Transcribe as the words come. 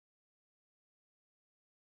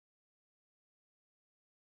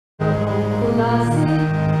खुदा से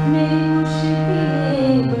मेरी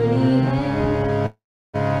मुश्किलें बड़ी हैं,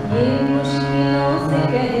 ये मुश्किलों से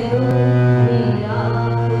कह दो मेरा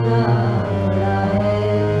खुदा बड़ा है।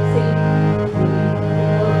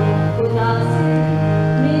 खुदा से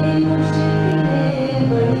मेरी मुश्किलें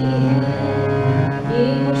बड़ी हैं, ये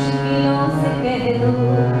मुश्किलों से कह दो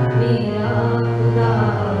मेरा खुदा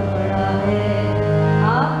बड़ा है।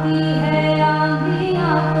 आती है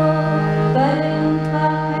आंधियाँ तो कर उनका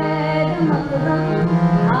खैर मकदम,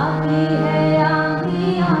 आती है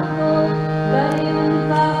आंधियाँ तो कर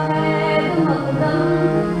उनका खैर मकदम।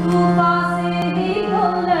 तूफान से ही तो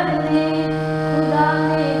लड़ने खुदा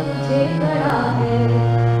ने तुझे गढ़ा है,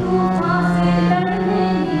 तूफान से लड़ने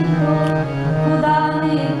ही तो खुदा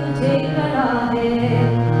ने तुझे गढ़ा है।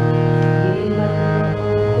 ये मत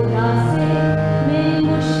कहो खुदा से मेरी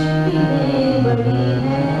मुश्किलें बड़ी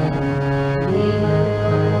हैं, ये मत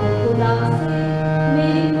कहो खुदा से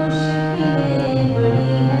मेरी मुश्किलें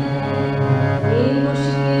बड़ी हैं, ये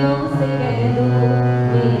मुश्किलों से कह दो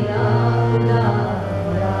मेरा खुदा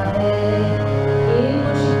बड़ा है, ये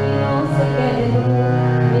मुश्किलों से कह दो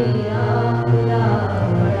मेरा खुदा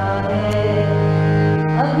बड़ा है।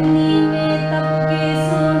 अग्नि में तप के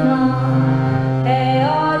सोना है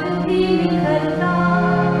और भी निखरता,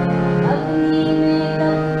 अग्नि में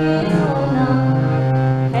तप के सोना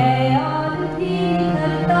है और भी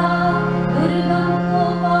निखरता। दुर्गम को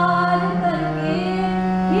पार करके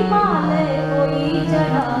हिमालय कोई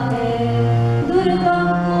चढ़ा है, दुर्गम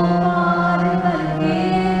को पार करके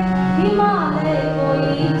हिमालय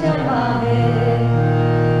कोई चढ़ा है।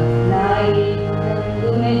 लाई तंग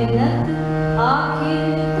मेहनत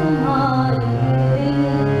आखिर तुम्हारी दिन,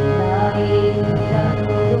 लाई तंग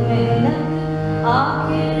मेहनत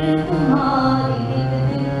आखिर तुम्हारी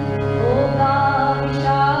दिन। होगा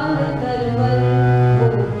विशाल तरवर वो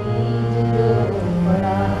बीज जो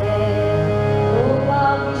पड़ा है, होगा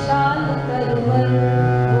विशाल तरवर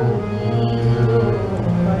वो बीज जो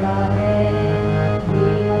पड़ा है। ये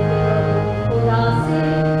मत कहो खुदा से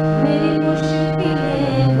मेरी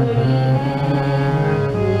मुश्किलें बड़ी हैं,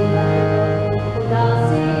 ये मत कहो खुदा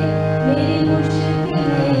से मेरी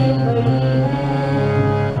मुश्किलें बड़ी हैं,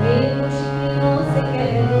 ये मुश्किलों से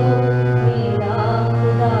कह दो मेरा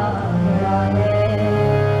खुदा बड़ा है,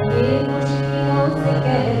 ये मुश्किलों से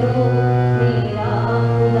कह दो मेरा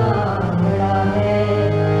खुदा बड़ा है।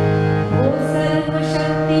 वो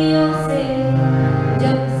सर्वशक्तियों से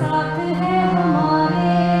जब साथ है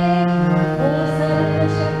हमारे, वो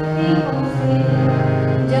सर्वशक्तियों से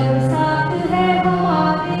जब साथ है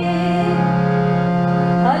हमारे,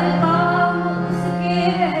 हर काम उसके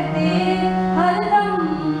रहते हर दम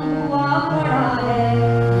हुआ पड़ा है,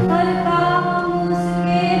 हर काम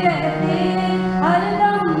उसके रहते हर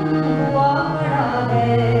दम हुआ पड़ा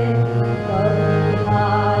है। कभी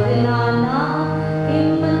हार ना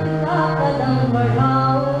हिम्मत का कदम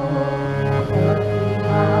बढ़ाओ, कभी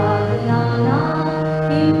हार ना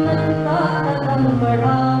हिम्मत का कदम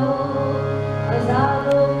बढ़ाओ।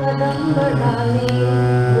 हजारों कदम बढ़ाने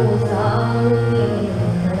वो सामने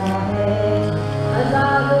खड़ा है,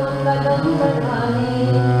 हजारों कदम बढ़ाने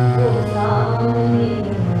वो सामने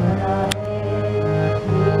खड़ा है।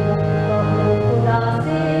 ये मत कहो खुदा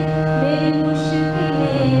से मेरी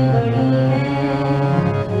मुश्किलें बड़ी हैं,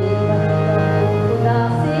 ये मत कहो खुदा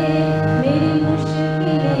से मेरी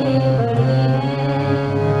मुश्किलें बड़ी हैं,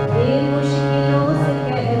 ये मुश्किलों से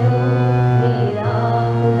कह दो मेरा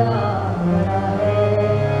खुदा बड़ा है,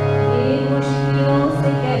 ये मुश्किलों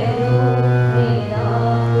से कह दो मेरा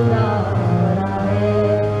खुदा बड़ा है,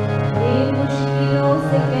 ये मुश्किलों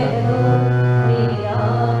से कह दो मेरा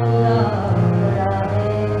खुदा बड़ा है।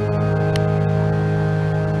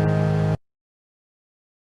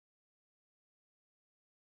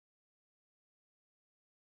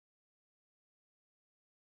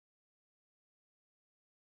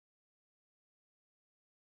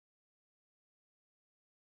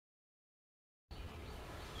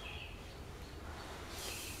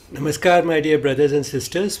 Namaskar, my dear brothers and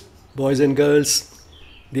sisters, boys and girls.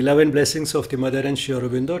 The love and blessings of the Mother and Sri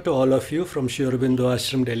Aurobindo to all of you from Sri Aurobindo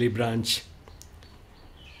Ashram Delhi branch.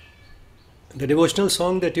 The devotional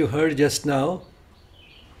song that you heard just now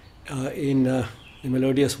in the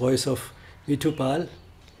melodious voice of Vithu Pal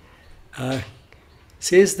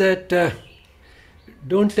says that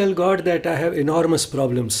don't tell God that I have enormous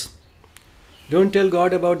problems. Don't tell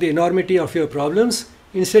God about the enormity of your problems.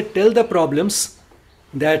 Instead, tell the problems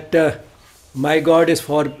that my God is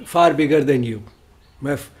far bigger than you.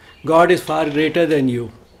 My God is far greater than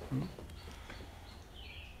you.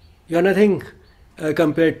 You are nothing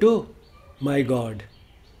compared to my God.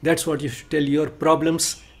 That's what you should tell your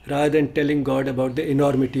problems rather than telling God about the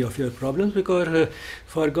enormity of your problems, because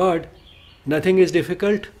for God, nothing is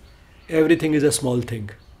difficult, everything is a small thing.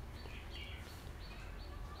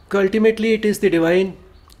 Ultimately, it is the divine,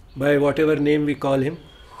 by whatever name we call him,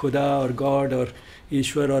 Khuda or God or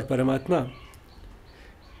Ishwar or Paramatma.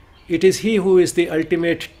 It is he who is the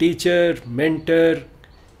ultimate teacher, mentor,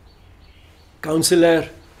 counselor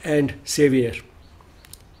and savior,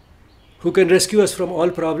 who can rescue us from all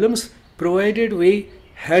problems, provided we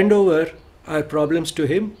hand over our problems to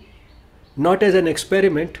him, not as an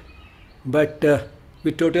experiment, but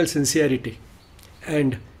with total sincerity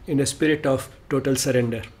and in a spirit of total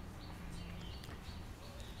surrender.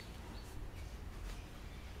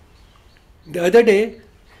 The other day,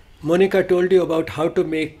 Monica told you about how to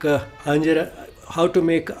make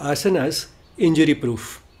asanas injury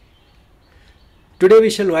proof. Today we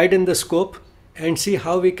shall widen the scope and see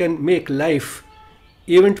how we can make life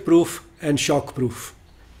event proof and shock proof.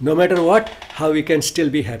 No matter what, how we can still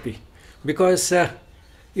be happy. Because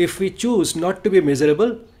if we choose not to be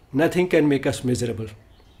miserable, nothing can make us miserable.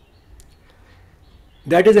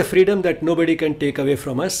 That is a freedom that nobody can take away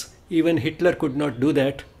from us. Even Hitler could not do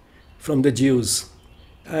that from the Jews.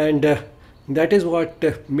 And that is what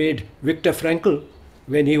made Viktor Frankl,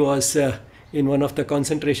 when he was in one of the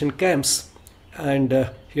concentration camps, and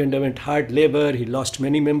he underwent hard labor, he lost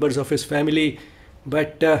many members of his family,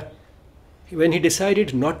 but when he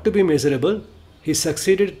decided not to be miserable, he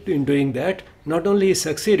succeeded in doing that. Not only he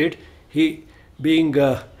succeeded, he, being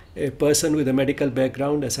a person with a medical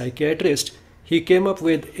background, a psychiatrist, he came up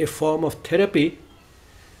with a form of therapy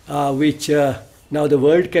which now the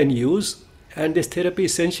world can use, and this therapy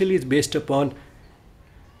essentially is based upon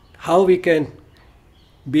how we can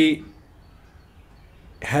be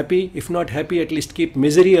happy, if not happy, at least keep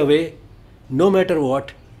misery away, no matter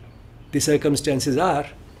what the circumstances are,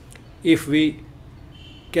 if we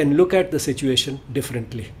can look at the situation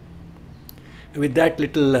differently. With that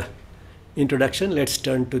little introduction, let's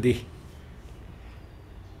turn to the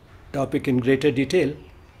topic in greater detail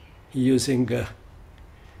using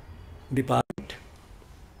the part.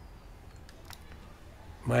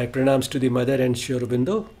 My pranams to the Mother and Sri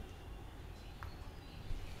Aurobindo.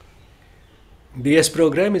 The S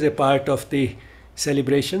program is a part of the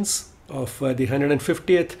celebrations of the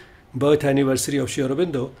 150th birth anniversary of Sri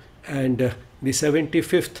Aurobindo and the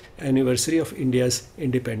 75th anniversary of India's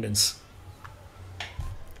independence.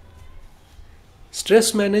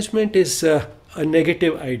 Stress management is a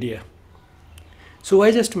negative idea. So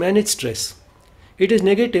why just manage stress? It is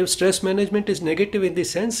negative. Stress management is negative in the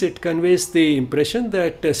sense it conveys the impression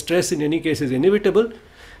that stress in any case is inevitable.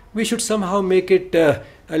 We should somehow make it a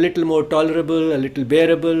little more tolerable, a little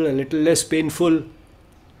bearable, a little less painful.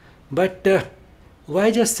 But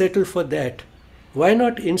why just settle for that? Why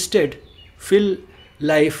not instead fill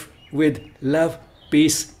life with love,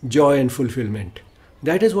 peace, joy and fulfillment?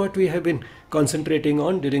 That is what we have been concentrating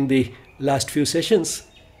on during the last few sessions.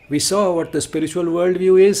 We saw what the spiritual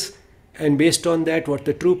worldview is, and based on that what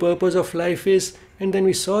the true purpose of life is, and then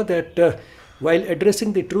we saw that while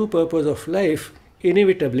addressing the true purpose of life,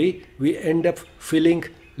 inevitably we end up filling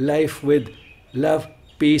life with love,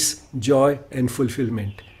 peace, joy and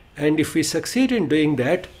fulfillment. And if we succeed in doing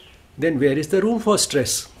that, then where is the room for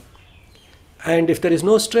stress? And if there is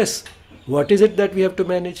no stress, what is it that we have to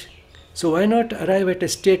manage? So why not arrive at a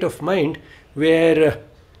state of mind where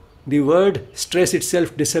the word stress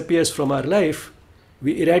itself disappears from our life,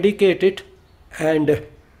 we eradicate it and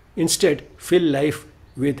instead fill life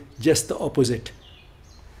with just the opposite.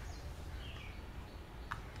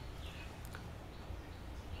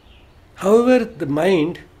 However, the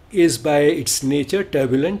mind is by its nature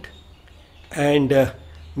turbulent, and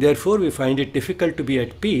therefore we find it difficult to be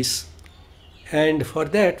at peace, and for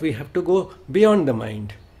that we have to go beyond the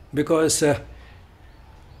mind, because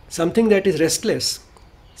something that is restless,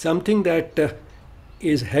 something that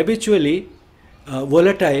is habitually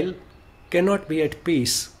volatile cannot be at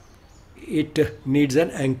peace. It needs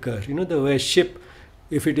an anchor. You know, the way a ship,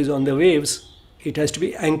 if it is on the waves, it has to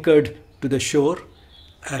be anchored to the shore,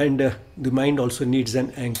 and the mind also needs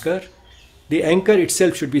an anchor. The anchor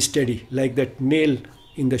itself should be steady, like that nail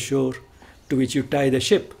in the shore to which you tie the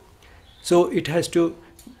ship. So it has to,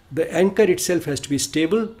 the anchor itself has to be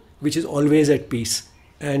stable, which is always at peace.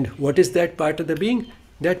 And what is that part of the being?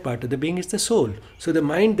 That part of the being is the soul. So the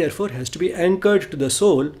mind therefore has to be anchored to the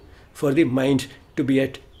soul for the mind to be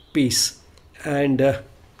at peace. And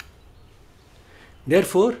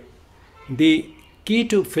therefore the key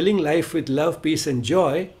to filling life with love, peace and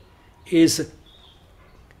joy is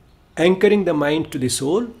anchoring the mind to the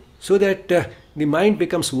soul, so that the mind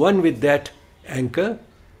becomes one with that anchor,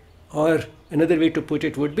 Or another way to put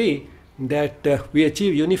it would be that we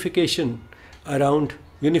achieve unification around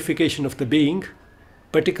unification of the being,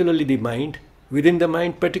 particularly the mind, within the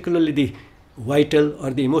mind, particularly the vital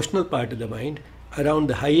or the emotional part of the mind, around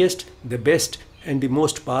the highest, the best, and the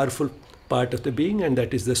most powerful part of the being, and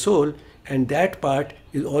that is the soul. And that part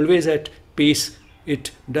is always at peace.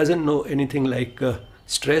 It doesn't know anything like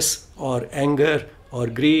stress or anger or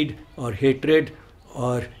greed or hatred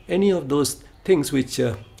or any of those things which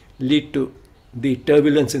lead to the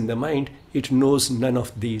turbulence in the mind. It knows none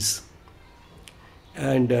of these.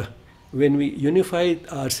 And when we unify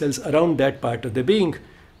ourselves around that part of the being,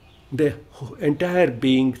 the entire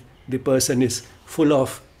being, the person is full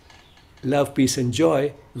of love, peace and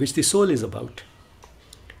joy, which the soul is about.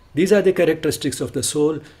 These are the characteristics of the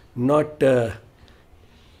soul, not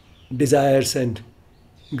desires and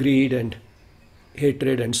greed and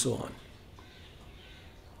hatred and so on.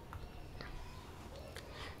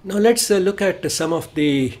 Now let's look at some of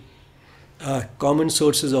the common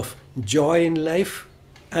sources of joy in life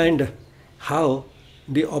and how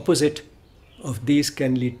the opposite of these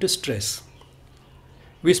can lead to stress.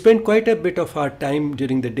 We spend quite a bit of our time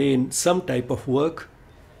during the day in some type of work,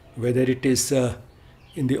 whether it is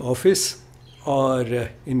in the office or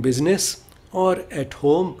in business or at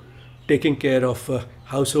home, taking care of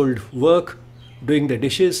household work, doing the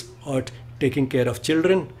dishes or taking care of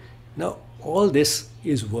children. Now all this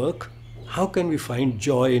is work. How can we find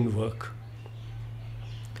joy in work?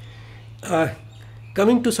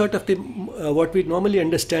 Coming to sort of the what we normally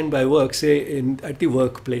understand by work, say at the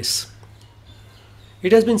workplace,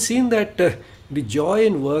 it has been seen that the joy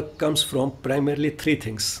in work comes from primarily three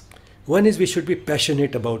things. One is we should be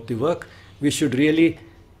passionate about the work. We should really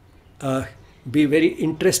be very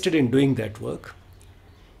interested in doing that work.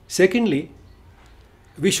 Secondly,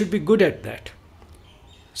 we should be good at that.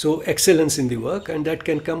 So excellence in the work, and that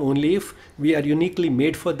can come only if we are uniquely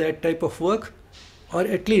made for that type of work, or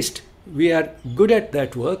at least we are good at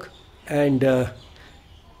that work and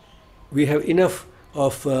we have enough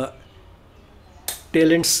of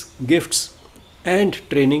talents, gifts and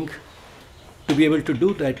training to be able to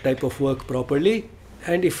do that type of work properly.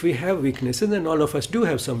 And if we have weaknesses, and all of us do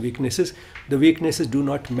have some weaknesses, the weaknesses do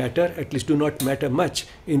not matter, at least do not matter much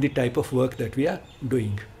in the type of work that we are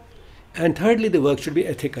doing. And thirdly, the work should be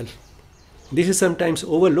ethical. This is sometimes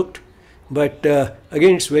overlooked, but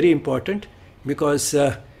again it's very important because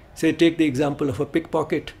say take the example of a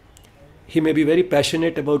pickpocket. He may be very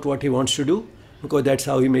passionate about what he wants to do because that's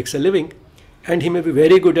how he makes a living, and he may be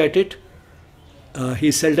very good at it.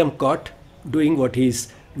 He's seldom caught doing what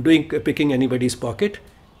he's doing, picking anybody's pocket,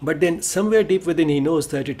 but then somewhere deep within he knows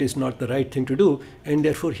that it is not the right thing to do, and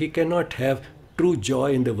therefore he cannot have true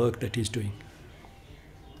joy in the work that he's doing.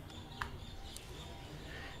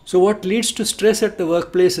 So what leads to stress at the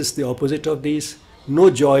workplace is the opposite of these: no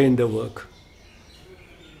joy in the work.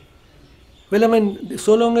 Well, I mean,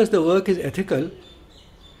 so long as the work is ethical,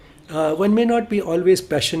 one may not be always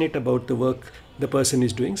passionate about the work the person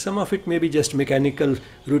is doing. Some of it may be just mechanical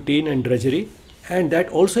routine and drudgery, and that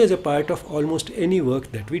also is a part of almost any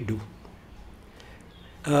work that we do.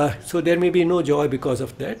 So there may be no joy because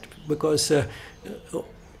of that, because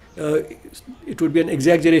it would be an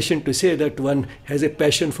exaggeration to say that one has a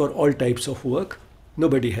passion for all types of work.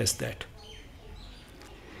 Nobody has that.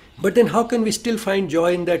 But then how can we still find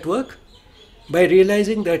joy in that work? By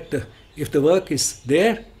realizing that if the work is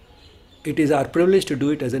there, it is our privilege to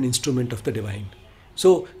do it as an instrument of the divine.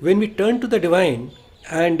 So when we turn to the divine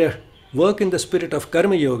and work in the spirit of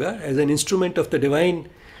karma yoga as an instrument of the divine,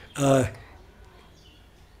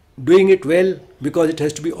 doing it well because it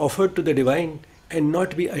has to be offered to the divine and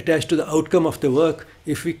not be attached to the outcome of the work,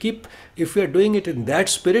 if we are doing it in that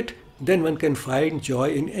spirit, then one can find joy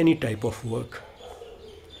in any type of work.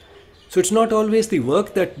 So it's not always the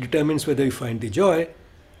work that determines whether you find the joy,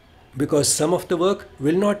 because some of the work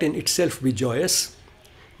will not in itself be joyous,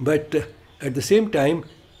 but at the same time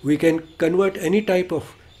we can convert any type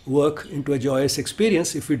of work into a joyous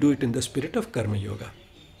experience if we do it in the spirit of karma yoga.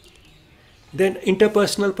 Then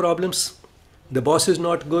interpersonal problems: the boss is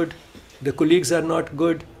not good, the colleagues are not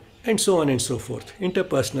good, and so on and so forth.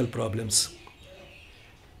 Interpersonal problems.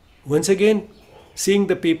 Once again, seeing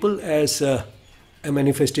the people as a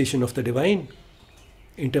manifestation of the divine,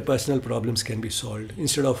 interpersonal problems can be solved.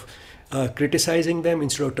 Instead of criticizing them,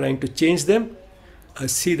 instead of trying to change them,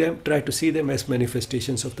 try to see them as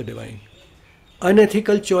manifestations of the divine.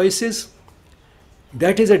 Unethical choices,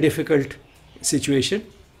 that is a difficult situation,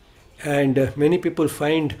 and many people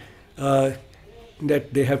find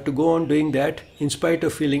that they have to go on doing that in spite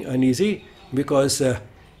of feeling uneasy because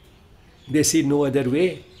they see no other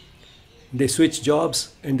way. they switch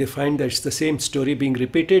jobs and they find that it's the same story being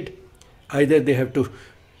repeated. Either they have to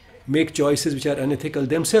make choices which are unethical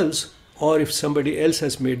themselves, or if somebody else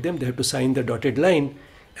has made them, they have to sign the dotted line.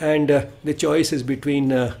 And the choice is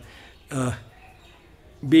between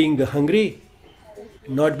being hungry,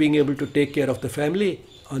 not being able to take care of the family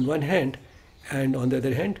on one hand, and on the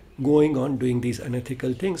other hand, going on doing these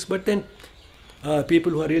unethical things. But then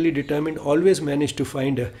people who are really determined always manage to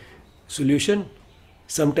find a solution.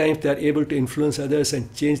 Sometimes they are able to influence others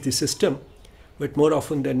and change the system, but more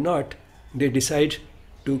often than not, they decide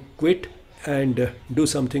to quit and do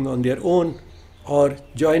something on their own, or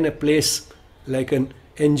join a place like an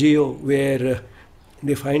NGO where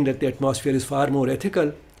they find that the atmosphere is far more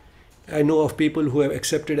ethical. I know of people who have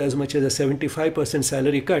accepted as much as a 75%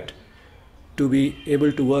 salary cut to be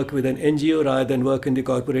able to work with an NGO rather than work in the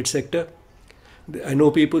corporate sector. I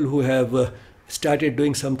know people who have started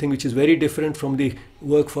doing something which is very different from the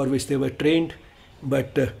work for which they were trained,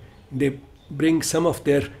 but they bring some of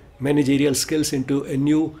their managerial skills into a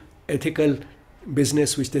new ethical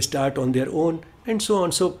business which they start on their own, and so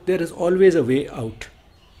on. So there is always a way out.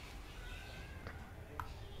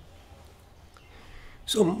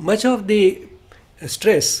 So much of the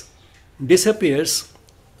stress disappears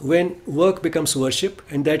when work becomes worship,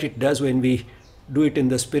 and that it does when we do it in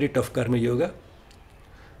the spirit of karma yoga.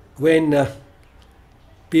 When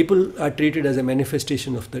people are treated as a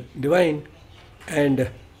manifestation of the divine, and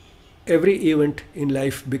every event in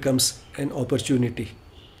life becomes an opportunity.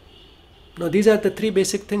 Now these are the three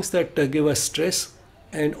basic things that give us stress,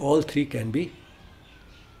 and all three can be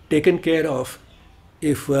taken care of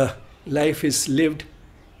if life is lived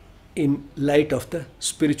in light of the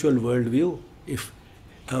spiritual worldview, if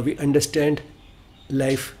we understand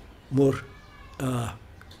life more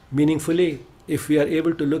meaningfully, if we are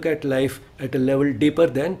able to look at life at a level deeper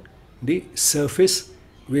than the surface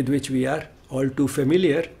with which we are all too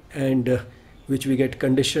familiar, and which we get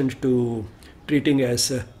conditioned to treating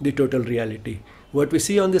as the total reality. What we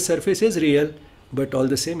see on the surface is real, but all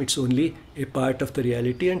the same it's only a part of the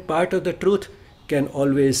reality, and part of the truth can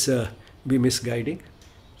always be misguiding.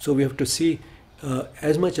 So we have to see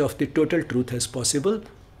as much of the total truth as possible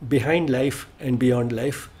behind life and beyond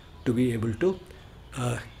life to be able to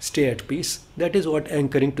stay at peace. That is what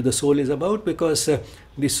anchoring to the soul is about, because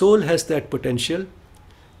the soul has that potential.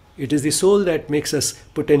 It is the soul that makes us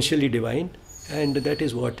potentially divine, and that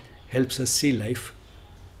is what helps us see life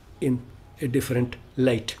in a different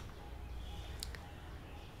light.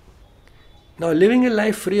 Now, living a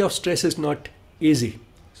life free of stress is not easy.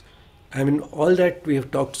 I mean, all that we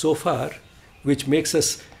have talked so far, which makes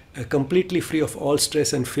us completely free of all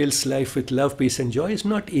stress and fills life with love, peace and joy, is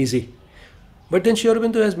not easy. But then Sri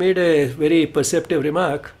Aurobindo has made a very perceptive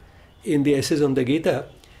remark in the Essays on the Gita,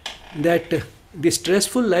 that the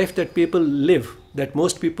stressful life that people live, that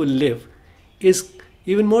most people live, is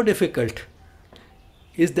even more difficult.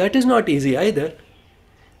 That is not easy either.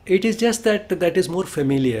 It is just that is more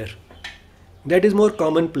familiar, that is more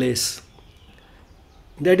commonplace,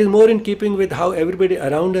 that is more in keeping with how everybody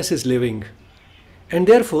around us is living. And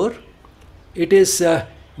therefore, it is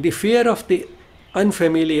the fear of the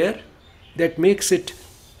unfamiliar that makes us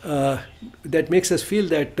feel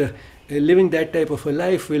that living that type of a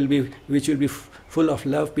life which will be full of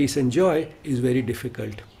love, peace and joy, is very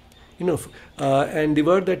difficult. And the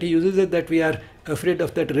word that he uses is that we are afraid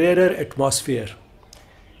of that rarer atmosphere.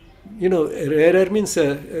 Rarer means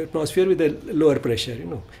atmosphere with a lower pressure.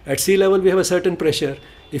 At sea level we have a certain pressure.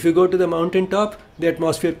 If you go to the mountain top, the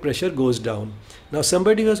atmospheric pressure goes down. Now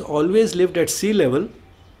somebody who has always lived at sea level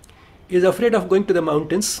is afraid of going to the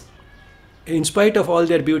mountains in spite of all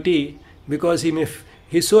their beauty, because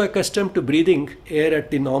he's so accustomed to breathing air at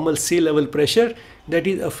the normal sea level pressure that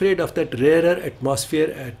he's afraid of that rarer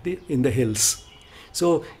atmosphere in the hills.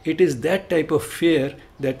 So it is that type of fear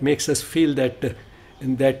that makes us feel that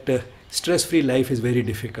stress-free life is very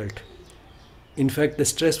difficult. In fact, the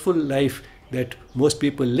stressful life that most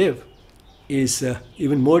people live is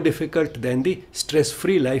even more difficult than the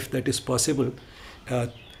stress-free life that is possible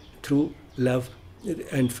through love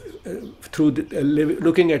and through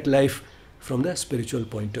looking at life from the spiritual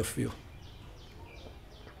point of view.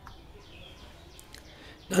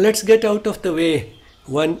 Now let's get out of the way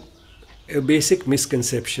a basic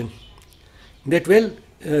misconception that,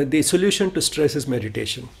 the solution to stress is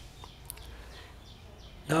meditation.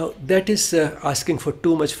 Now that is asking for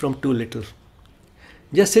too much from too little.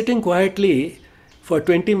 Just sitting quietly for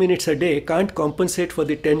 20 minutes a day can't compensate for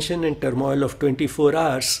the tension and turmoil of 24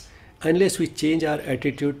 hours unless we change our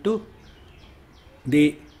attitude to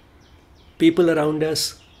the people around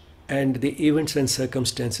us and the events and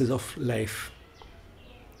circumstances of life.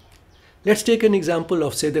 Let's take an example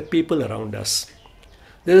of, say, the people around us.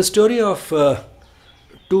 There's a story of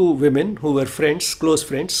two women who were friends, close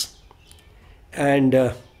friends, and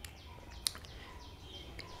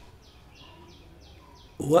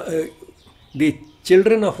the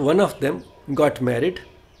children of one of them got married,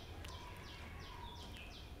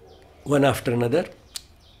 one after another,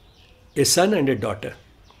 a son and a daughter.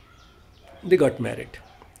 They got married.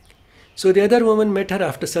 So the other woman met her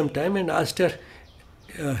after some time and asked her,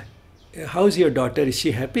 how's your daughter? Is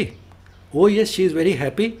she happy? Oh yes, she is very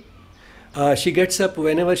happy. She gets up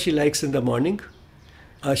whenever she likes in the morning.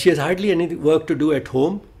 She has hardly any work to do at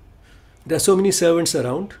home. There are so many servants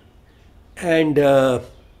around. And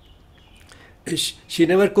she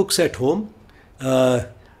never cooks at home.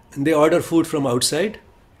 They order food from outside.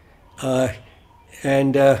 Her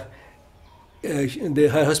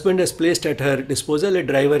husband has placed at her disposal a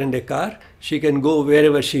driver and a car. She can go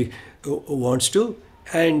wherever she wants to.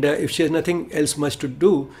 And if she has nothing else much to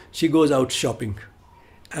do, she goes out shopping,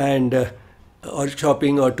 and or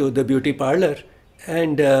shopping or to the beauty parlor.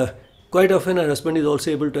 And quite often her husband is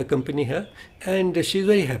also able to accompany her, and she's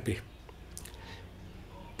very happy.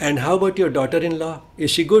 And how about your daughter-in-law? Is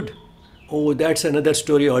she good? Oh, that's another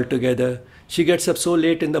story altogether. She gets up so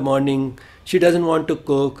late in the morning. She doesn't want to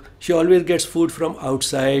cook. She always gets food from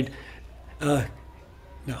outside. Now,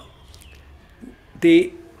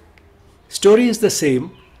 the story is the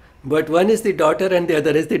same, but one is the daughter and the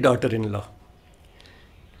other is the daughter-in-law.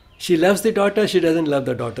 She loves the daughter, she doesn't love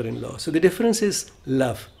the daughter-in-law. So the difference is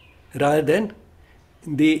love rather than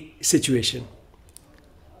the situation.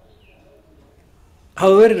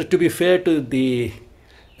 However, to be fair to these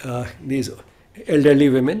elderly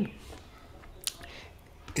women,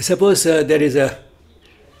 suppose there is a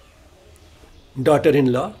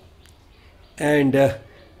daughter-in-law and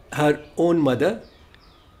her own mother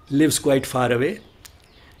lives quite far away,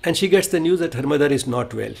 and she gets the news that her mother is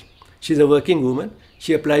not well. She's a working woman.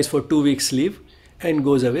 She applies for 2 weeks leave and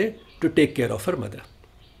goes away to take care of her mother.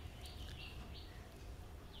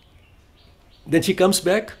 Then she comes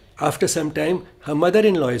back. After some time, her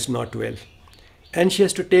mother-in-law is not well, and she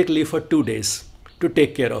has to take leave for 2 days to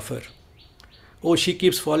take care of her. Oh, she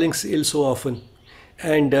keeps falling ill so often,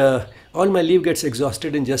 and all my leave gets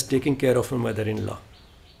exhausted in just taking care of her mother-in-law.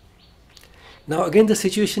 Now again the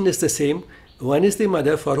situation is the same. One is the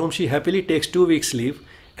mother for whom she happily takes 2 weeks leave,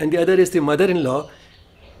 and the other is the mother-in-law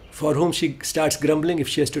for whom she starts grumbling if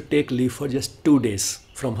she has to take leave for just 2 days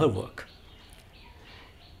from her work.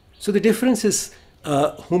 So the difference is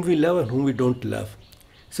whom we love and whom we don't love.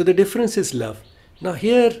 So the difference is love. Now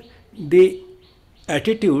here the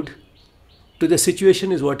attitude to the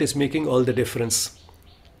situation is what is making all the difference.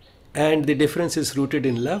 And the difference is rooted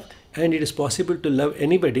in love, and it is possible to love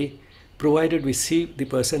anybody provided we see the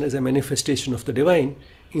person as a manifestation of the divine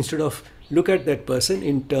instead of look at that person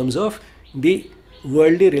in terms of the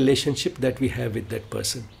worldly relationship that we have with that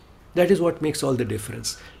person. That is what makes all the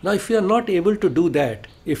difference. Now if we are not able to do that,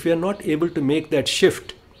 if we are not able to make that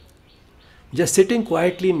shift, just sitting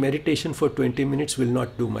quietly in meditation for 20 minutes will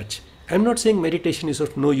not do much. I am not saying meditation is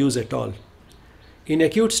of no use at all. In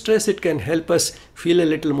acute stress, it can help us feel a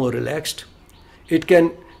little more relaxed. It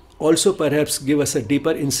can also perhaps give us a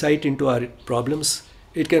deeper insight into our problems.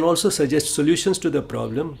 It can also suggest solutions to the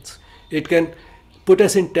problems. It can put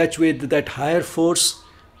us in touch with that higher force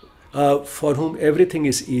for whom everything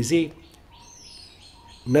is easy.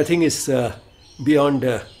 Nothing is beyond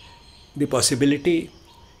the possibility.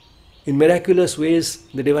 In miraculous ways,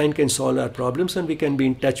 the divine can solve our problems, and we can be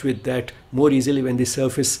in touch with that more easily when the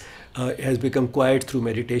surface has become quiet through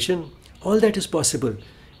meditation. All that is possible.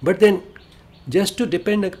 But then, just to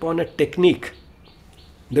depend upon a technique,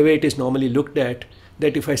 the way it is normally looked at,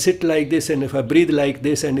 that if I sit like this and if I breathe like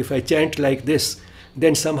this and if I chant like this,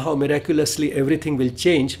 then somehow miraculously everything will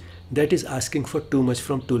change, that is asking for too much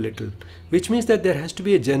from too little. Which means that there has to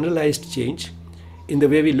be a generalized change in the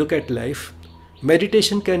way we look at life.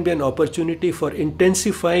 Meditation can be an opportunity for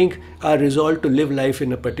intensifying our resolve to live life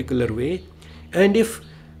in a particular way. And if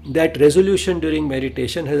that resolution during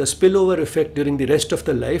meditation has a spillover effect during the rest of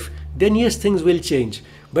the life, then yes, things will change.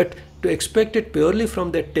 But to expect it purely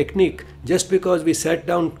from that technique, just because we sat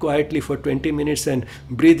down quietly for 20 minutes and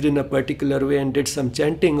breathed in a particular way and did some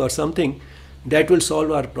chanting or something, that will solve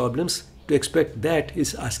our problems. To expect that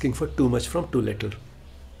is asking for too much from too little.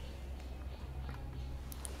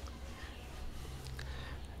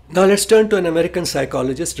 Now let's turn to an American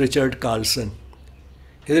psychologist, Richard Carlson.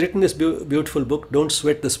 He has written this beautiful book, Don't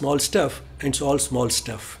Sweat the Small Stuff, and it's all small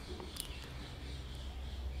stuff.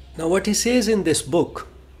 Now what he says in this book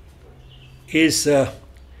is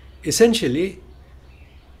essentially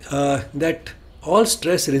that all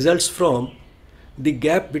stress results from the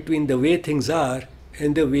gap between the way things are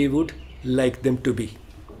and the way we would like them to be.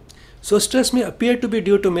 So stress may appear to be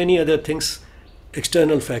due to many other things,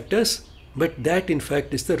 external factors, but that in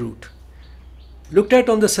fact is the root. Looked at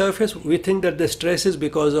on the surface, we think that the stress is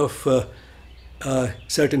because of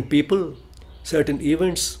certain people, certain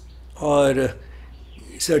events, or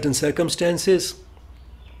certain circumstances.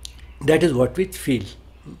 That is what we feel.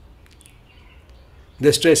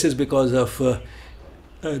 The stress is because of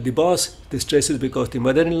the boss, the stress is because the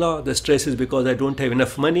mother-in-law, the stress is because I don't have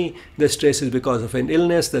enough money, the stress is because of an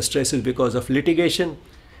illness, the stress is because of litigation.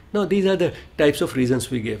 Now these are the types of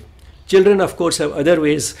reasons we give. Children of course have other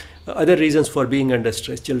ways, other reasons for being under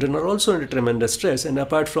stress. Children are also under tremendous stress, and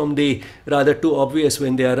apart from the rather too obvious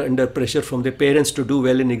when they are under pressure from their parents to do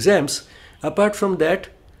well in exams, apart from that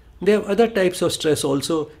they have other types of stress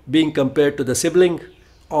also, being compared to the sibling,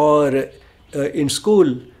 or in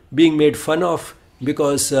school being made fun of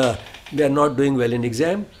because they are not doing well in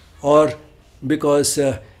exam, or because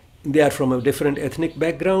they are from a different ethnic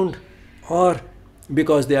background, or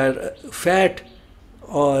because they are fat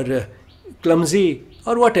or clumsy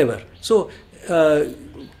or whatever. So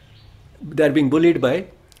they are being bullied by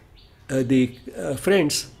the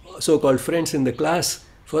friends, so-called friends in the class,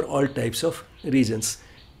 for all types of reasons.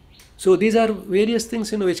 So these are various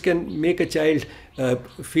things, which can make a child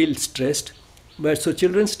feel stressed. But so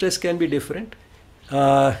children's stress can be different,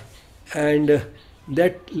 and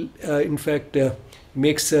that in fact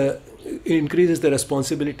makes increases the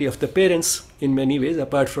responsibility of the parents in many ways,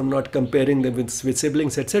 apart from not comparing them with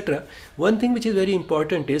siblings, etc. One thing which is very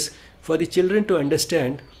important is for the children to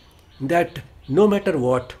understand that no matter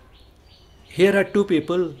what, here are two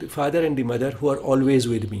people, the father and the mother, who are always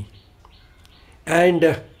with me,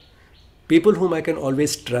 and people whom I can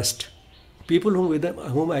always trust, people with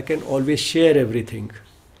whom I can always share everything.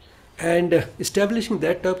 And establishing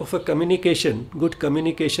that type of a communication, good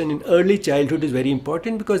communication in early childhood, is very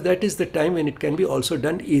important, because that is the time when it can be also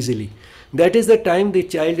done easily. That is the time the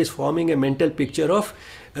child is forming a mental picture of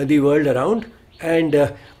the world around, and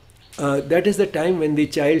that is the time when the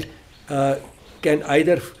child can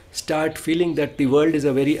either start feeling that the world is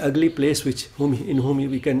a very ugly place in whom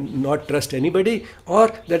we can not trust anybody,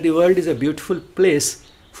 or that the world is a beautiful place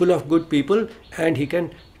full of good people and he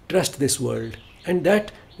can trust this world. And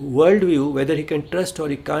that worldview, whether he can trust or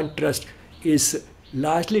he can't trust, is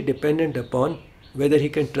largely dependent upon whether he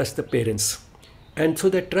can trust the parents. And so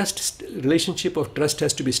the relationship of trust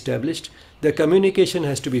has to be established. The communication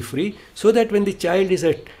has to be free, so that when the child is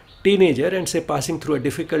a teenager and say passing through a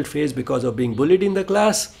difficult phase because of being bullied in the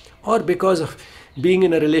class, or because of being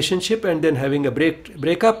in a relationship and then having a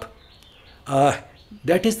breakup,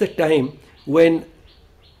 that is the time when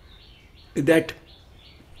that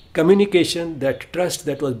communication, that trust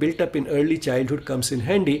that was built up in early childhood comes in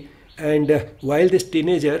handy. And while this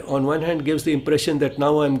teenager on one hand gives the impression that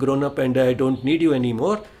now I'm grown up and I don't need you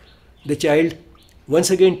anymore, the child once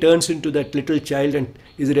again turns into that little child and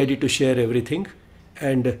is ready to share everything.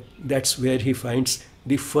 And that's where he finds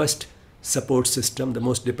the first support system, the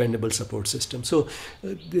most dependable support system. So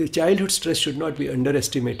the childhood stress should not be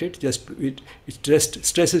underestimated.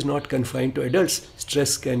 Stress is not confined to adults.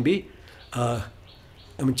 Stress can be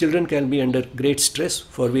children can be under great stress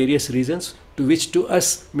for various reasons, to which to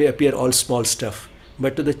us may appear all small stuff.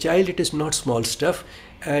 But to the child it is not small stuff.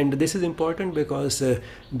 And this is important because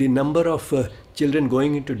the number of children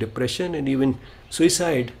going into depression and even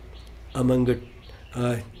suicide among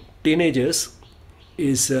teenagers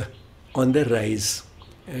is on the rise.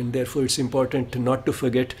 And therefore it's important not to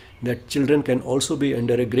forget that children can also be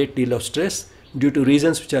under a great deal of stress due to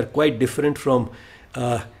reasons which are quite different from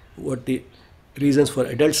what the reasons for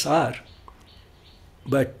adults are.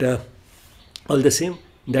 But all the same,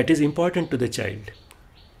 that is important to the child.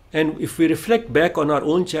 And if we reflect back on our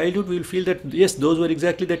own childhood, we will feel that yes, those were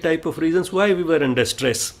exactly the type of reasons why we were under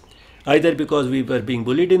stress. Either because we were being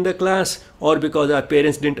bullied in the class, or because our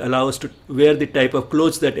parents didn't allow us to wear the type of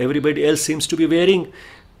clothes that everybody else seems to be wearing.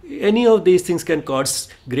 Any of these things can cause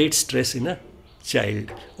great stress in a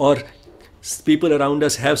child. Or people around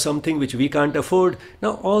us have something which we can't afford.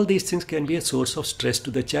 Now all these things can be a source of stress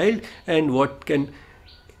to the child, and what can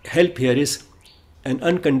help here is an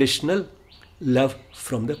unconditional love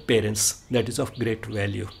from the parents. That is of great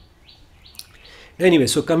value. Anyway,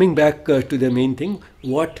 so coming back to the main thing,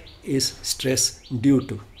 what is stress due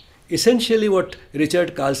to? Essentially what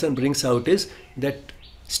Richard Carlson brings out is that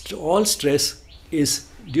all stress is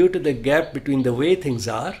due to the gap between the way things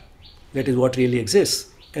are, that is what really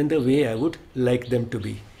exists, and the way I would like them to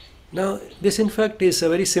be. Now this in fact is a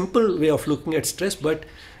very simple way of looking at stress, but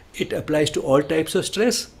it applies to all types of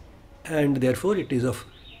stress, and therefore it is of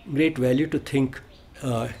great value to think,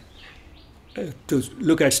 to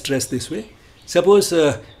look at stress this way. Suppose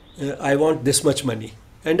I want this much money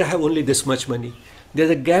and I have only this much money. There's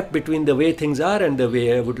a gap between the way things are and the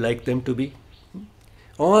way I would like them to be.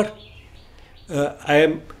 Or I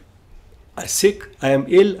am sick, I am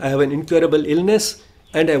ill, I have an incurable illness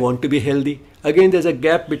and I want to be healthy. Again, there's a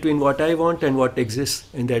gap between what I want and what exists,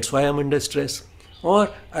 and that's why I'm under stress. Or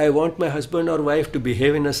I want my husband or wife to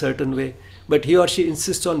behave in a certain way, but he or she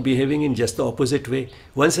insists on behaving in just the opposite way.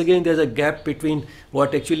 Once again, there's a gap between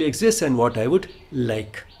what actually exists and what I would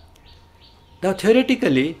like. Now,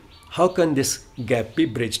 theoretically, how can this gap be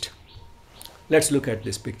bridged? Let's look at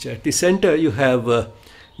this picture. At the center, you have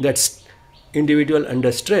that individual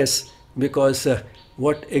under stress because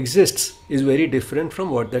what exists is very different from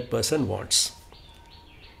what that person wants.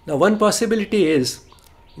 Now, one possibility is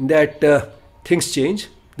that things change,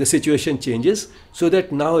 the situation changes, so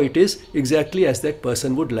that now it is exactly as that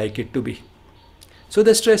person would like it to be. So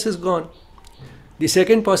the stress is gone. The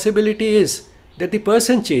second possibility is that the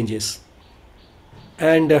person changes,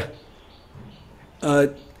 and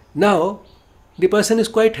now the person is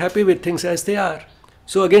quite happy with things as they are.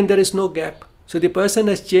 So again, there is no gap. So the person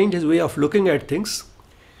has changed his way of looking at things.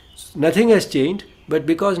 Nothing has changed, but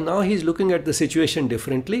because now he is looking at the situation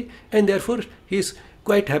differently, and therefore he is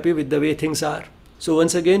quite happy with the way things are. So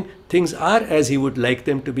once again, things are as he would like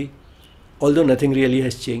them to be, although nothing really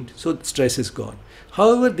has changed. So stress is gone.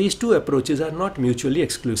 However, these two approaches are not mutually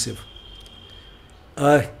exclusive.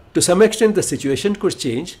 To some extent, the situation could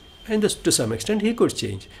change, and to some extent, he could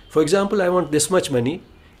change. For example, I want this much money.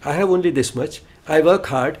 I have only this much. I work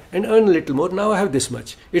hard and earn a little more. Now I have this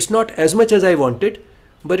much. It's not as much as I wanted,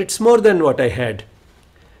 but it's more than what I had.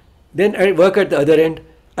 Then I work at the other end.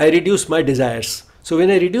 I reduce my desires. So when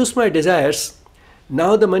I reduce my desires,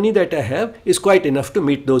 now the money that I have is quite enough to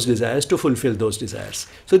meet those desires, to fulfill those desires.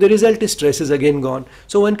 So the result is stress is again gone.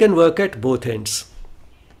 So one can work at both ends.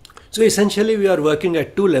 So essentially we are working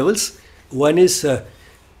at two levels. One is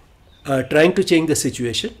trying to change the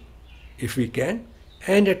situation, if we can,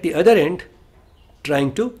 and at the other end,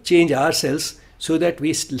 trying to change ourselves so that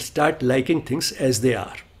we start liking things as they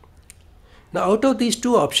are. Now, out of these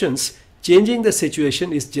two options, changing the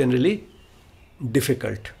situation is generally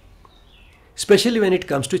difficult, especially when it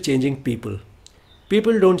comes to changing people.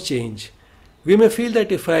 People don't change. We may feel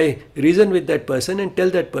that if I reason with that person and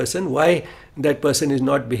tell that person why that person is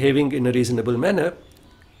not behaving in a reasonable manner,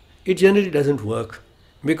 it generally doesn't work,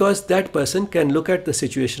 because that person can look at the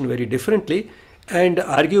situation very differently and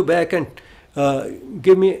argue back and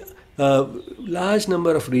give me a large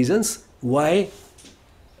number of reasons why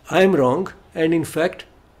I am wrong, and in fact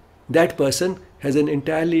that person has an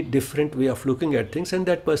entirely different way of looking at things, and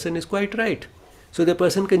that person is quite right. So the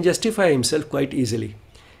person can justify himself quite easily,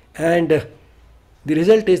 and the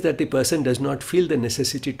result is that the person does not feel the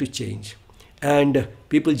necessity to change, and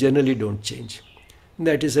people generally don't change.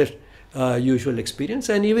 That is a usual experience,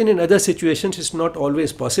 and even in other situations it's not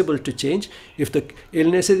always possible to change. If the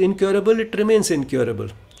illness is incurable, it remains incurable.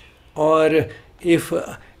 Or if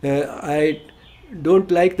I don't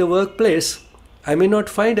like the workplace, I may not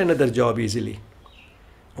find another job easily.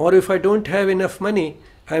 Or if I don't have enough money,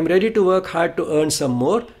 I am ready to work hard to earn some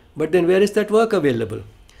more, but then where is that work available?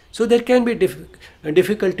 So there can be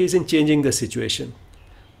difficulties in changing the situation.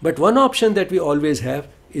 But one option that we always have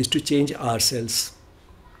is to change ourselves.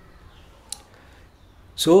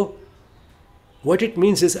 So what it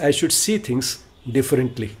means is I should see things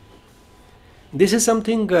differently. This is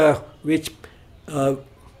something which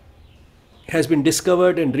has been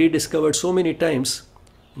discovered and rediscovered so many times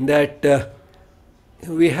that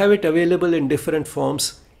we have it available in different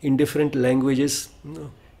forms, in different languages.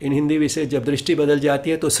 In Hindi we say, जब दृष्टि बदल जाती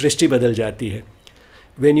है तो सृष्टि बदल जाती है.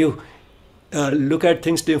 When you look at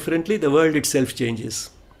things differently, the world itself changes.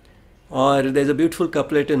 Or there's a beautiful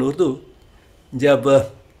couplet in Urdu, जब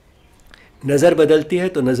नज़र बदलती है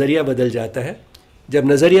तो नज़रिया बदल जाता है, जब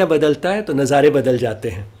नज़रिया बदलता है तो नज़ारे बदल जाते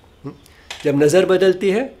हैं. जब नज़र बदलती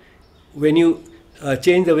है, when you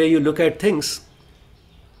change the way you look at things,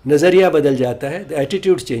 नज़रिया बदल जाता है, the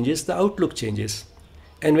attitude changes, the outlook changes.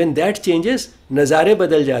 And when that changes, नज़ारे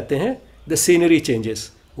बदल जाते हैं, the scenery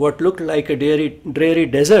changes. What looked like a dreary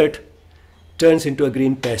desert turns into a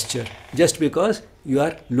green pasture, just because you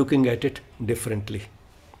are looking at it differently.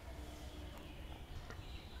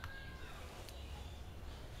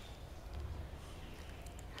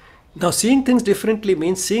 Now, seeing things differently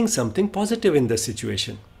means seeing something positive in the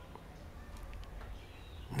situation.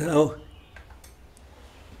 Now,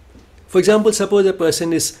 for example, suppose a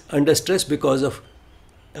person is under stress because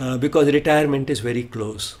retirement is very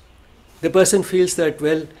close. The person feels that,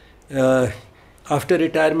 well, after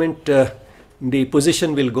retirement the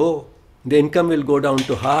position will go, the income will go down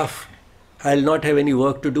to half, I'll not have any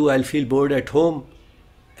work to do, I'll feel bored at home,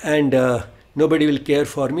 and nobody will care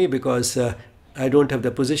for me because I don't have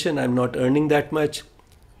the position, I'm not earning that much.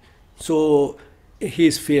 So he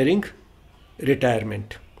is fearing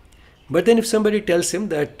retirement. But then if somebody tells him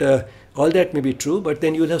that all that may be true, but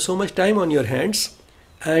then you'll have so much time on your hands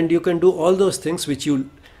and you can do all those things which you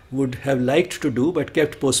would have liked to do but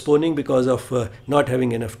kept postponing because of not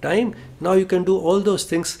having enough time. Now you can do all those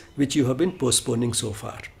things which you have been postponing so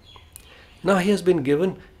far. Now he has been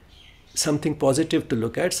given something positive to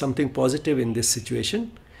look at, something positive in this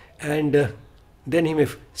situation, and then he may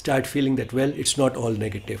start feeling that, well, it's not all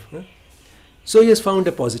negative. So he has found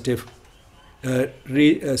a positive,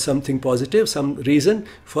 something positive, some reason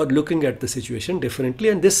for looking at the situation differently,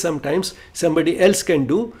 and this sometimes somebody else can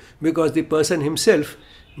do because the person himself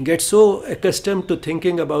gets so accustomed to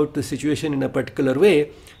thinking about the situation in a particular way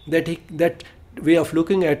that that way of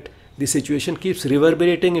looking at the situation keeps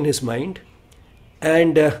reverberating in his mind,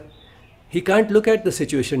 and he can't look at the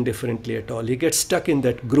situation differently at all. He gets stuck in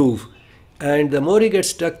that groove, and the more he gets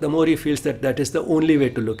stuck, the more he feels that that is the only way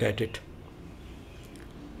to look at it.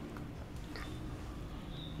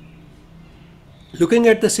 Looking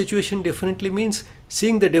at the situation differently means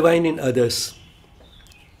seeing the divine in others,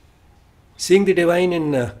 seeing the divine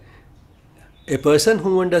in a person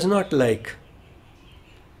whom one does not like.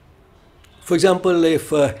 For example,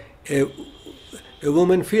 if a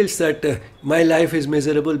woman feels that my life is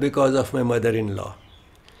miserable because of my mother-in-law.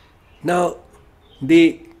 Now,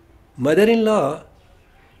 the mother-in-law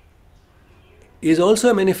is also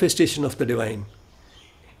a manifestation of the divine,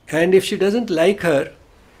 and if she doesn't like her,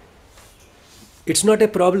 it's not a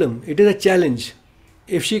problem, it is a challenge.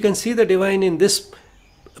 If she can see the divine in this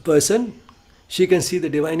person, she can see the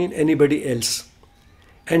divine in anybody else.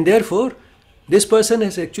 And therefore, this person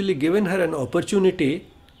has actually given her an opportunity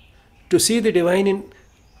to see the divine in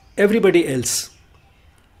everybody else.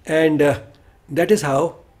 And that is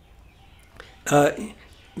how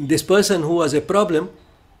this person who was a problem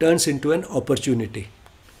turns into an opportunity.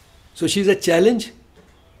 So she is a challenge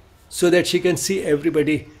so that she can see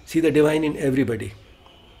everybody, see the divine in everybody.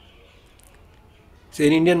 So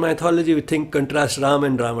in Indian mythology, we think contrast Ram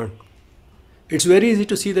and Ravan. It's very easy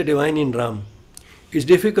to see the divine in Ram. It's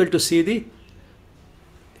difficult to see the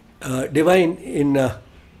divine in the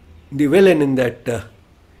villain in that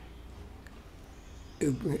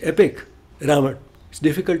epic, Ravan. It's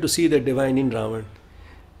difficult to see the divine in Ravan.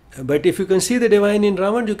 But if you can see the divine in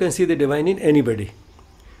Ravan, you can see the divine in anybody.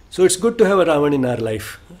 So it's good to have a Ravan in our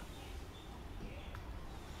life.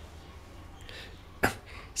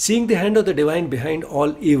 Seeing the hand of the divine behind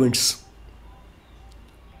all events.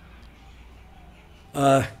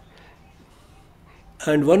 And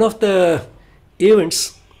one of the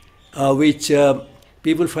events which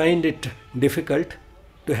people find it difficult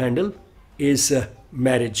to handle is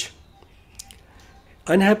marriage.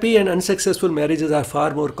 Unhappy and unsuccessful marriages are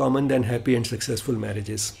far more common than happy and successful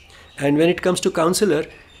marriages. And when it comes to counselor,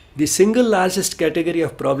 the single largest category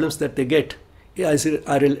of problems that they get is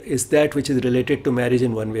that which is related to marriage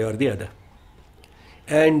in one way or the other.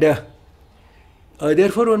 And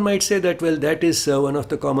therefore one might say that, well, that is one of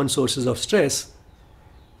the common sources of stress.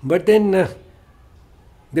 But then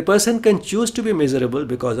the person can choose to be miserable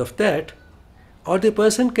because of that, or the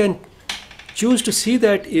person can choose to see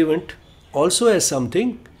that event also as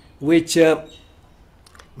something which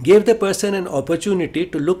gave the person an opportunity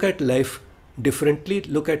to look at life differently,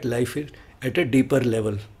 look at life at a deeper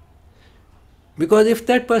level. Because if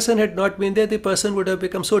that person had not been there, the person would have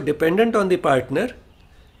become so dependent on the partner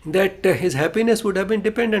that his happiness would have been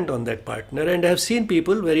dependent on that partner. And I have seen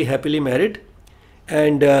people very happily married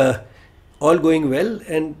and all going well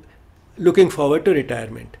and looking forward to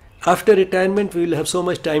retirement. After retirement, we will have so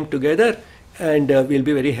much time together and we'll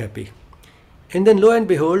be very happy. And then lo and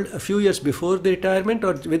behold, a few years before the retirement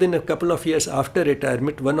or within a couple of years after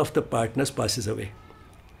retirement, one of the partners passes away.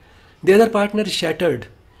 The other partner is shattered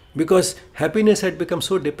because happiness had become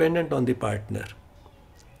so dependent on the partner.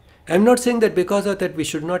 I'm not saying that because of that we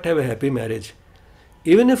should not have a happy marriage.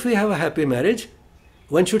 Even if we have a happy marriage,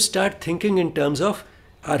 one should start thinking in terms of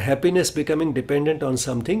our happiness becoming dependent on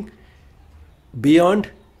something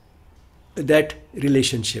beyond that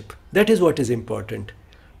relationship. That is what is important.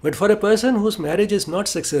 But for a person whose marriage is not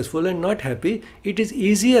successful and not happy, it is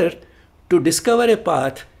easier to discover a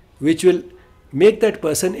path which will make that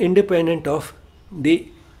person independent of the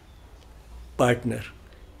partner.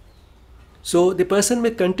 So the person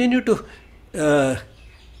may continue to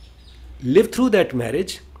live through that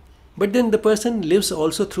marriage, but then the person lives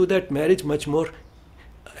also through that marriage much more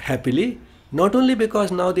happily, not only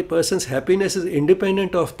because now the person's happiness is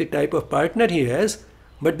independent of the type of partner he has,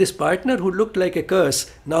 but this partner who looked like a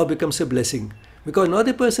curse now becomes a blessing. Because now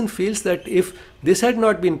the person feels that if this had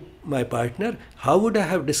not been my partner, how would I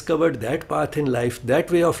have discovered that path in life,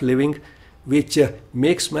 that way of living, which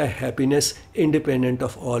makes my happiness independent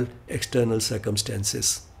of all external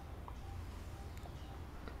circumstances.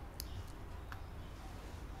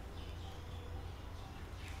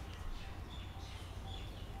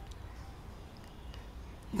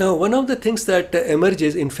 Now, one of the things that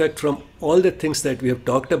emerges, in fact, from all the things that we have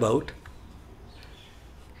talked about,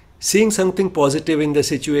 seeing something positive in the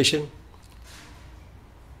situation,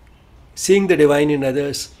 seeing the divine in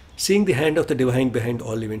others, seeing the hand of the divine behind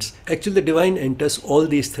all events. Actually, the divine enters all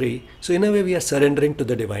these three. So, in a way, we are surrendering to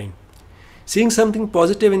the divine. Seeing something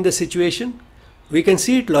positive in the situation, we can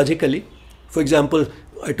see it logically. For example,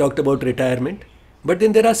 I talked about retirement. But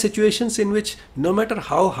then there are situations in which no matter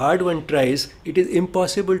how hard one tries, it is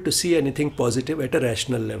impossible to see anything positive at a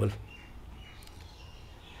rational level.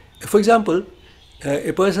 For example,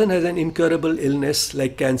 a person has an incurable illness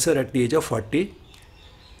like cancer at the age of 40.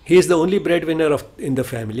 He is the only breadwinner in the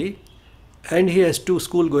family and he has 2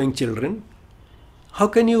 school-going children. How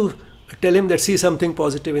can you tell him that see something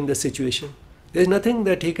positive in the situation? There is nothing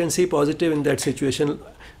that he can see positive in that situation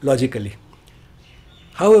logically.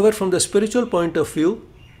 However, from the spiritual point of view,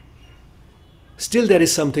 still there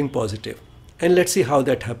is something positive. And let's see how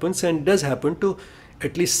that happens, and does happen to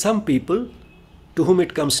at least some people to whom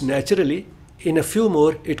it comes naturally. In a few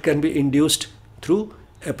more, it can be induced through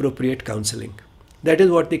appropriate counseling. That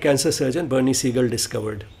is what the cancer surgeon Bernie Siegel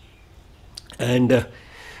discovered. And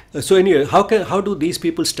so anyway, how do these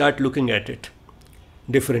people start looking at it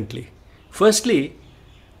differently? Firstly,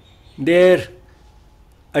 their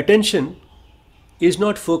attention is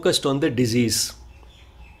not focused on the disease.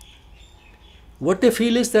 What they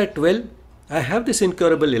feel is that, well, I have this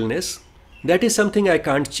incurable illness, that is something I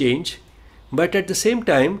can't change, but at the same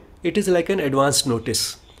time, it is like an advance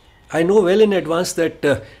notice. I know well in advance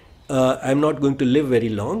that I'm not going to live very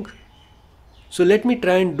long, so let me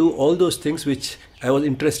try and do all those things which I was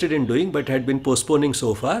interested in doing but had been postponing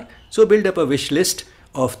so far. So build up a wish list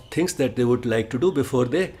of things that they would like to do before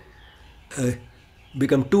they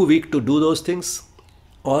become too weak to do those things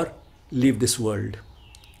or leave this world.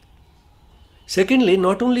 Secondly,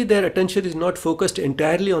 not only their attention is not focused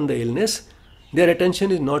entirely on the illness, their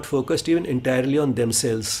attention is not focused even entirely on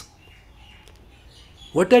themselves.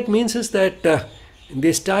 What that means is that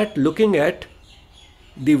they start looking at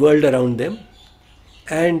the world around them,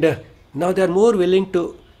 and now they are more willing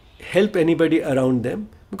to help anybody around them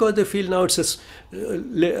because they feel now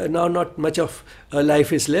now not much of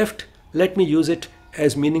life is left. Let me use it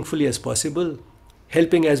as meaningfully as possible,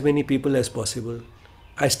 helping as many people as possible.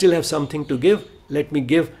 I still have something to give. Let me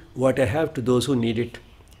give what I have to those who need it.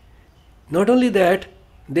 Not only that,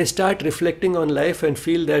 they start reflecting on life and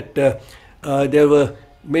feel that there were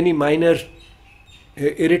many minor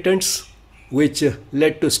irritants which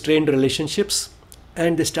led to strained relationships,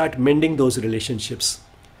 and they start mending those relationships.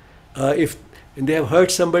 If they have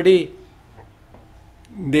hurt somebody,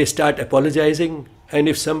 they start apologizing, and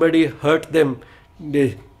if somebody hurt them,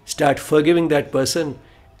 they start forgiving that person.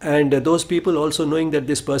 And those people, also knowing that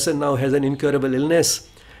this person now has an incurable illness,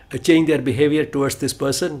 change their behavior towards this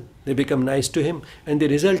person. They become nice to him, and the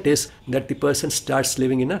result is that the person starts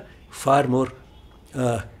living in a far more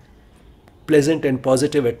pleasant and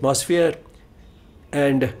positive atmosphere,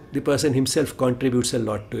 and the person himself contributes a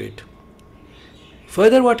lot to it.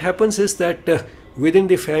 Further, what happens is that within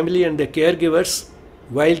the family and the caregivers,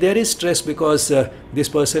 while there is stress because this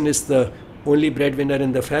person is the only breadwinner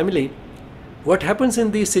in the family, what happens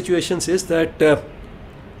in these situations is that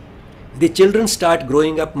the children start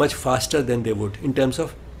growing up much faster than they would in terms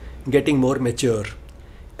of getting more mature.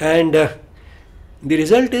 And the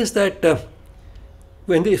result is that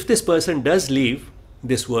if this person does leave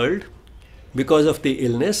this world because of the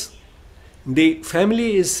illness, the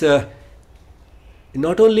family is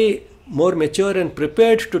not only more mature and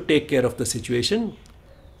prepared to take care of the situation,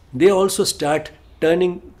 they also start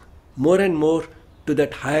turning more and more to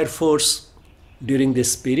that higher force during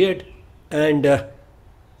this period, and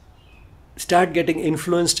start getting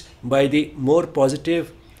influenced by the more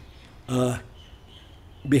positive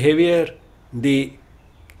behavior, the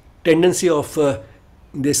tendency of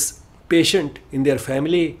this patient in their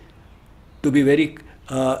family to be very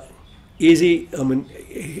easy. I mean,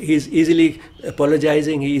 he's easily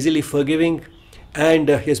apologizing, he's easily forgiving, and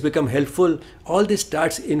he has become helpful. All this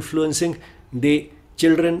starts influencing the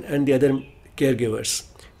children and the other caregivers.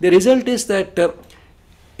 The result is that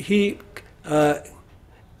he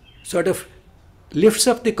sort of lifts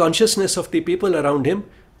up the consciousness of the people around him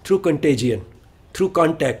through contagion, through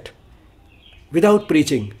contact, without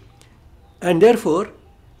preaching. And therefore,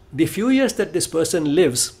 the few years that this person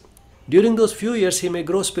lives, during those few years he may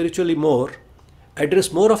grow spiritually more,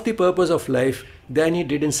 address more of the purpose of life than he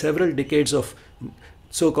did in several decades of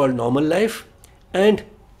so-called normal life, and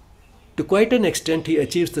to quite an extent he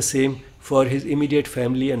achieves the same for his immediate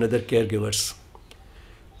family and other caregivers.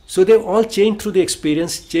 So they've all changed through the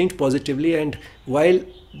experience, changed positively, and while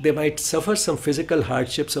they might suffer some physical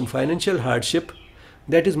hardship, some financial hardship,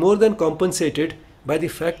 that is more than compensated by the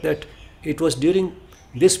fact that it was during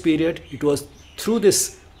this period, it was through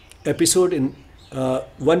this episode in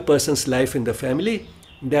one person's life in the family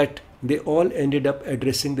that they all ended up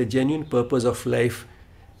addressing the genuine purpose of life.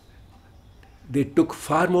 They took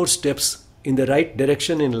far more steps in the right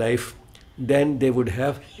direction in life than they would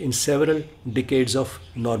have in several decades of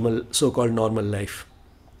normal, so-called normal life.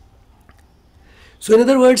 So in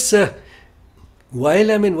other words,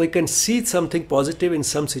 while we can see something positive in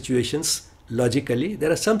some situations logically,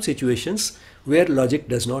 there are some situations where logic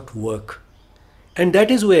does not work. And that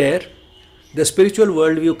is where the spiritual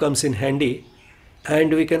worldview comes in handy,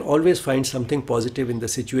 and we can always find something positive in the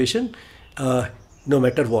situation, no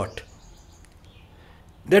matter what.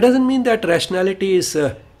 That doesn't mean that rationality is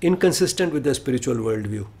inconsistent with the spiritual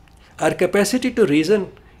worldview. Our capacity to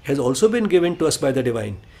reason has also been given to us by the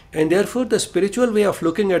divine, and therefore the spiritual way of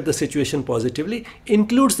looking at the situation positively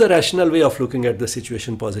includes the rational way of looking at the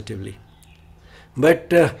situation positively.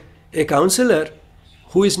 But a counselor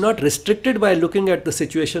who is not restricted by looking at the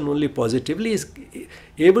situation only positively is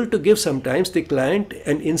able to give sometimes the client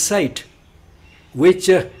an insight which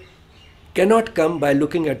cannot come by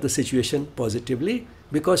looking at the situation positively,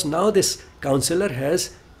 because now this counselor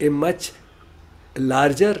has a much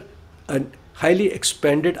larger and highly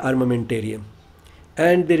expanded armamentarium.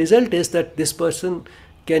 And the result is that this person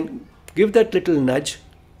can give that little nudge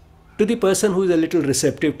to the person who is a little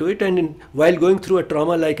receptive to it, and while going through a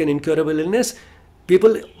trauma like an incurable illness,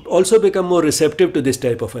 people also become more receptive to this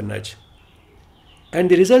type of a nudge. And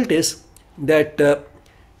the result is that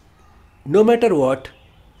no matter what,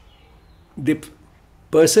 the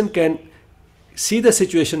person can see the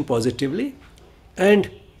situation positively, and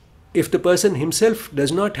if the person himself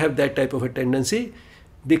does not have that type of a tendency,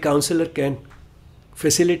 the counselor can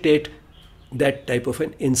facilitate that type of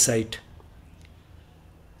an insight.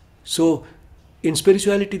 So in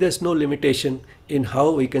spirituality, there's no limitation in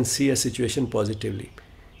how we can see a situation positively.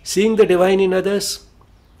 Seeing the divine in others,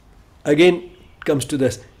 again, comes to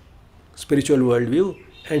the spiritual worldview,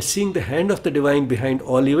 and seeing the hand of the divine behind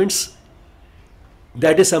all events,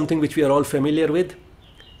 that is something which we are all familiar with.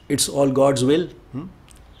 It's all God's will.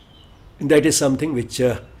 And that is something which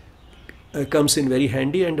comes in very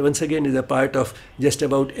handy, and once again is a part of just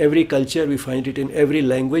about every culture. We find it in every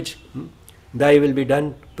language. Thy will be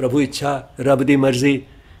done, Prabhu Ichha, Rab di Marzi,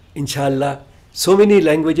 Inshallah. So many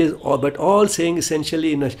languages, but all saying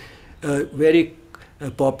essentially in a very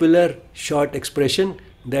popular short expression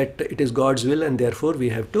that it is God's will, and therefore we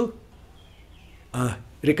have to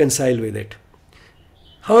reconcile with it.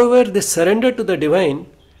 However, this surrender to the divine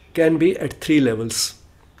can be at three levels.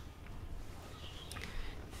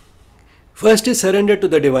 First is surrender to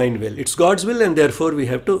the divine will. It's God's will, and therefore we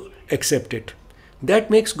have to accept it. That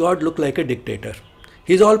makes God look like a dictator.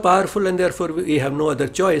 He's all powerful, and therefore we have no other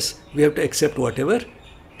choice. We have to accept whatever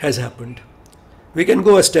has happened. We can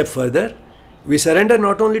go a step further. We surrender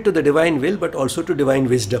not only to the divine will, but also to divine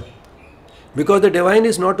wisdom. Because the divine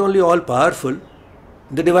is not only all powerful,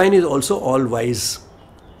 the divine is also all wise.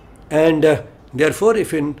 And therefore,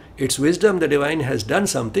 if in its wisdom the divine has done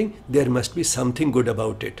something, there must be something good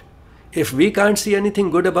about it. If we can't see anything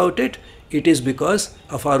good about it, it is because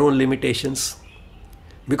of our own limitations.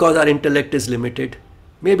 Because our intellect is limited.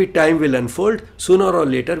 Maybe time will unfold. Sooner or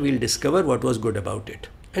later, we'll discover what was good about it.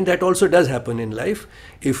 And that also does happen in life.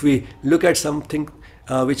 If we look at something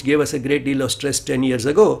which gave us a great deal of stress 10 years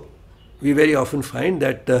ago, we very often find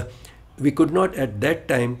that we could not at that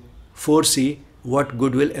time foresee what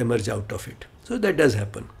good will emerge out of it. So that does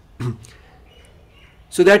happen.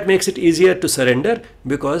 So that makes it easier to surrender,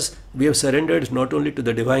 because we have surrendered not only to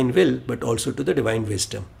the divine will, but also to the divine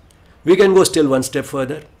wisdom. We can go still one step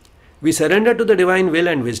further. We surrender to the divine will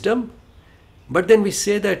and wisdom, but then we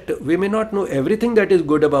say that we may not know everything that is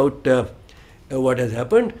good about what has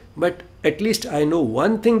happened, but at least I know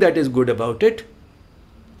one thing that is good about it,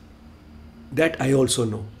 that I also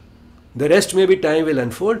know. The rest maybe time will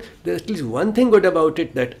unfold. There's at least one thing good about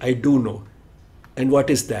it that I do know. And what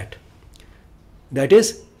is that? That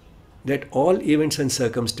is that all events and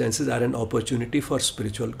circumstances are an opportunity for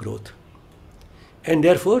spiritual growth. And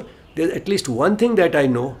therefore, there's at least one thing that I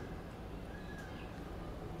know.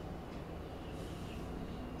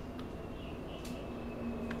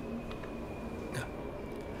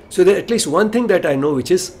 So there's at least one thing that I know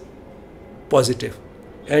which is positive.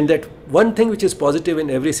 And that one thing which is positive in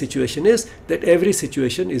every situation is that every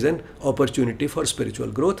situation is an opportunity for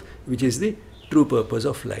spiritual growth, which is the true purpose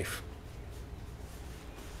of life.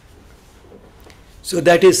 So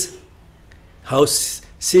that is how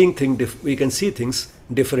we can see things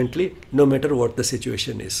differently no matter what the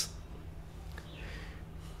situation is.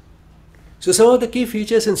 So some of the key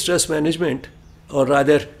features in stress management, or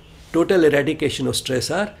rather total eradication of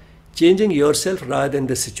stress, are changing yourself rather than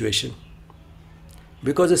the situation.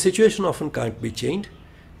 Because the situation often can't be changed,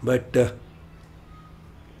 but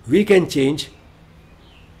we can change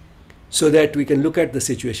so that we can look at the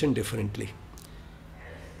situation differently.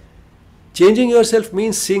 Changing yourself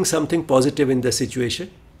means seeing something positive in the situation.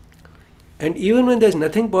 And even when there's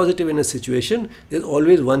nothing positive in a situation, there's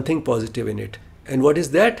always one thing positive in it. And what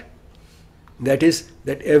is that? That is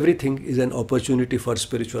that everything is an opportunity for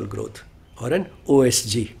spiritual growth, or an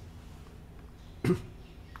OSG.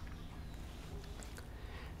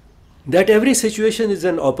 That every situation is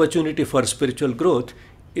an opportunity for spiritual growth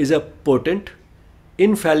is a potent,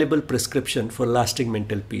 infallible prescription for lasting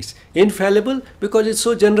mental peace. Infallible because it's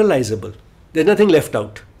so generalizable. There's nothing left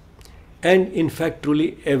out. And in fact,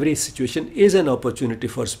 truly every situation is an opportunity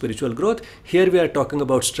for spiritual growth. Here we are talking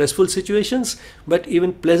about stressful situations, but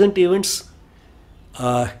even pleasant events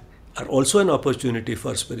are also an opportunity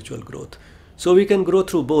for spiritual growth. So we can grow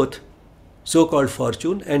through both so-called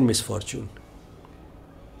fortune and misfortune.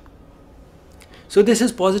 So this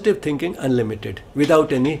is positive thinking unlimited,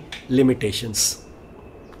 without any limitations.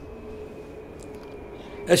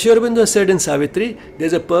 As Sri Aurobindo said in Savitri, there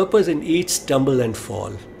is a purpose in each stumble and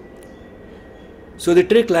fall. So the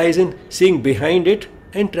trick lies in seeing behind it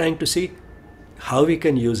and trying to see how we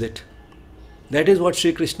can use it. That is what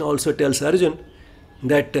Sri Krishna also tells Arjun,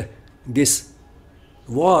 that this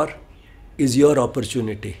war is your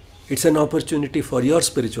opportunity. It's an opportunity for your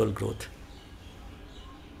spiritual growth.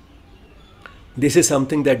 This is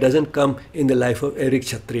something that doesn't come in the life of every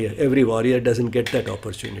Kshatriya. Every warrior doesn't get that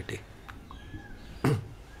opportunity.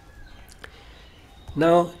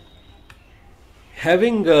 Now,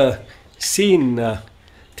 having seen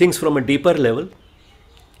things from a deeper level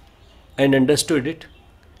and understood it,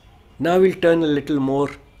 now we'll turn a little more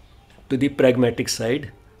to the pragmatic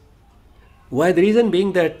side. Why? The reason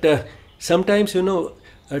being that sometimes,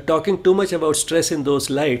 talking too much about stress in those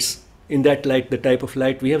lights, in that light, the type of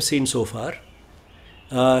light we have seen so far,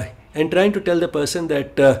 and trying to tell the person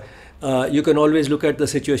that you can always look at the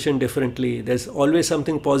situation differently, there's always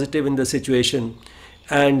something positive in the situation,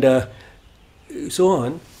 and so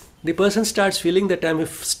on, the person starts feeling that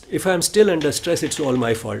if I'm still under stress, it's all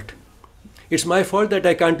my fault. It's my fault that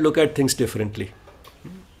I can't look at things differently.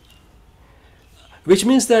 Which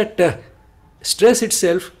means that stress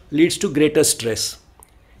itself leads to greater stress.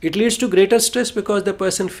 It leads to greater stress because the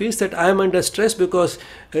person feels that I am under stress because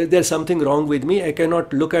there's something wrong with me. I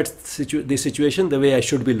cannot look at the situation the way I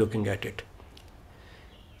should be looking at it.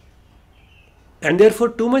 And therefore,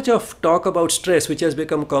 too much of talk about stress, which has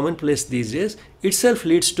become commonplace these days, itself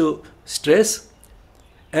leads to stress,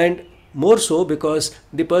 and more so because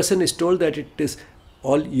the person is told that it is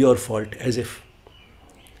all your fault, as if.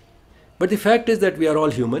 But the fact is that we are all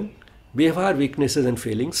human. We have our weaknesses and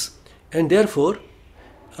failings, and therefore,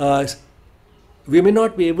 we may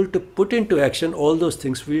not be able to put into action all those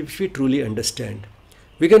things which we truly understand.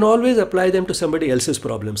 We can always apply them to somebody else's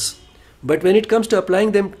problems. But when it comes to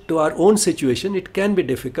applying them to our own situation, it can be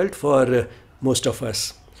difficult for most of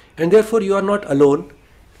us. And therefore, you are not alone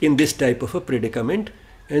in this type of a predicament.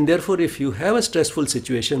 And therefore, if you have a stressful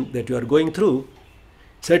situation that you are going through,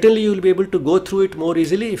 certainly you will be able to go through it more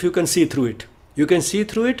easily if you can see through it. You can see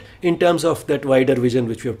through it in terms of that wider vision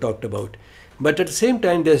which we have talked about. But at the same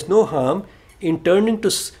time, there's no harm in turning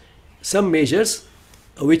to some measures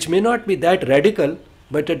which may not be that radical,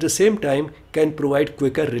 but at the same time can provide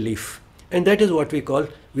quicker relief. And that is what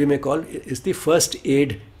we may call is the first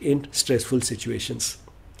aid in stressful situations.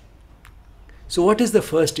 So what is the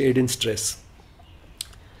first aid in stress?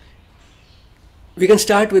 We can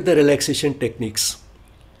start with the relaxation techniques.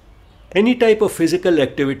 Any type of physical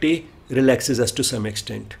activity relaxes us to some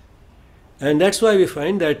extent. And that's why we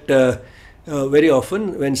find that very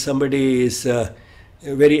often when somebody is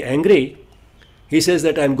very angry, he says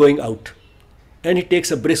that I'm going out. And he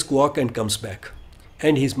takes a brisk walk and comes back.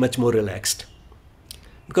 And he's much more relaxed.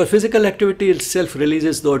 Because physical activity itself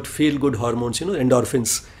releases those feel-good hormones,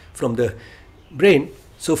 endorphins from the brain.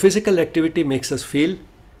 So physical activity makes us feel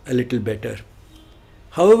a little better.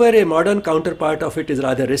 However, a modern counterpart of it is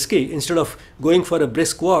rather risky. Instead of going for a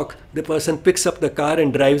brisk walk, the person picks up the car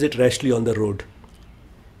and drives it rashly on the road.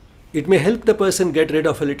 It may help the person get rid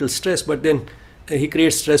of a little stress, but then he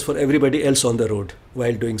creates stress for everybody else on the road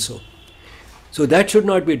while doing so. So that should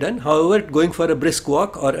not be done. However, going for a brisk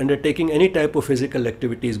walk or undertaking any type of physical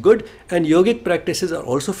activity is good, and yogic practices are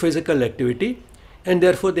also physical activity, and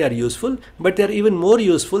therefore they are useful, but they are even more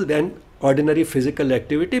useful than ordinary physical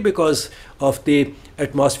activity because of the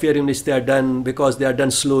atmosphere in which they are done, because they are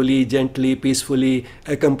done slowly, gently, peacefully,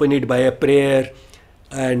 accompanied by a prayer,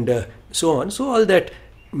 and so on. So all that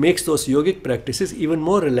makes those yogic practices even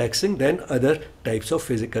more relaxing than other types of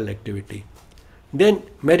physical activity. Then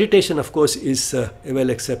meditation, of course, is a well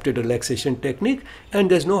accepted relaxation technique,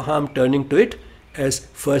 and there's no harm turning to it as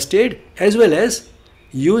first aid, as well as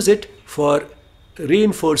use it for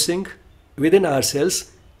reinforcing within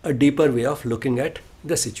ourselves a deeper way of looking at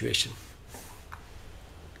the situation.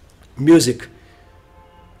 Music.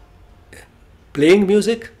 Playing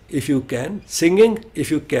music if you can, singing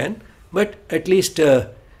if you can, but at least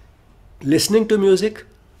listening to music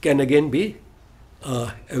can again be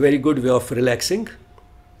a very good way of relaxing.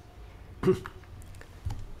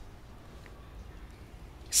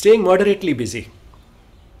 Staying moderately busy.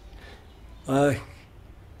 If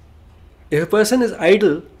a person is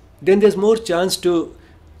idle, then there's more chance to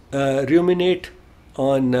ruminate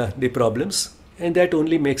on the problems, and that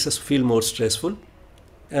only makes us feel more stressful.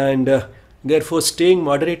 And therefore, staying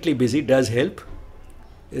moderately busy does help.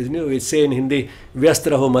 You know, we say in Hindi, "Vyast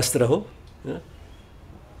raho, mast raho."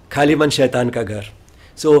 Khali man shaitan ka ghar.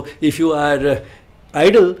 So if you are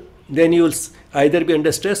idle, then you'll either be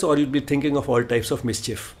under stress or you'll be thinking of all types of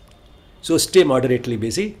mischief. So stay moderately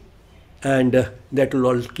busy, and that will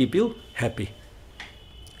all keep you happy.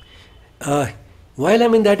 While I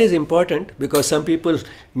mean that is important, because some people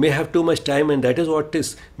may have too much time and that is what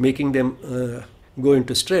is making them go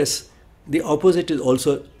into stress, the opposite is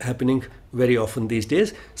also happening very often these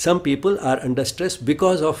days. Some people are under stress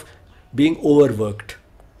because of being overworked.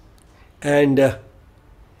 And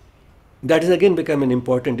that has again become an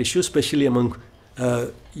important issue, especially among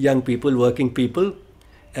young people, working people,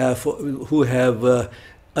 who have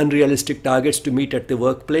unrealistic targets to meet at the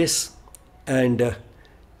workplace, and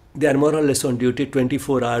they are more or less on duty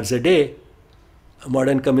 24 hours a day.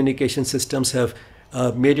 Modern communication systems have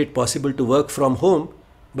made it possible to work from home,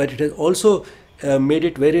 but it has also made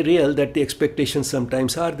it very real that the expectations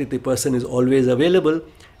sometimes are that the person is always available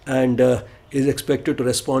and is expected to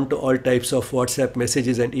respond to all types of WhatsApp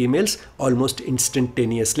messages and emails almost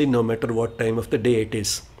instantaneously, no matter what time of the day it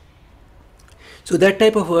is. So that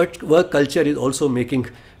type of work culture is also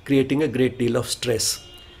creating a great deal of stress.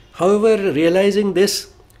 However, realizing this,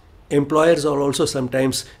 employers are also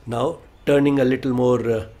sometimes now turning a little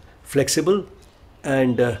more flexible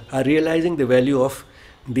and are realizing the value of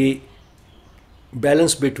the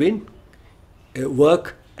balance between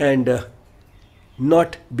work and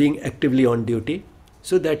not being actively on duty.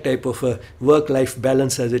 So that type of work-life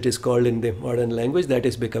balance, as it is called in the modern language, that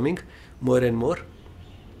is becoming more and more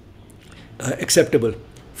acceptable.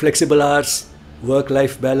 Flexible hours,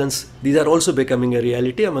 work-life balance, these are also becoming a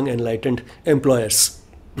reality among enlightened employers.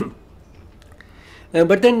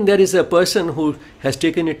 But then there is a person who has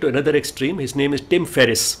taken it to another extreme. His name is Tim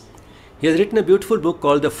Ferriss. He has written a beautiful book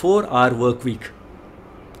called The 4-Hour Work Week.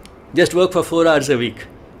 Just work for 4 hours a week.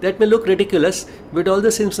 That may look ridiculous, but all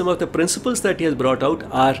the same, some of the principles that he has brought out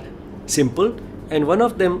are simple. And one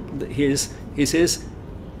of them is, he says,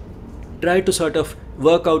 try to sort of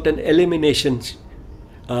work out an elimination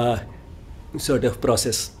sort of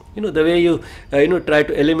process. You know, the way you try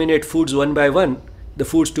to eliminate foods one by one, the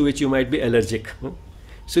foods to which you might be allergic.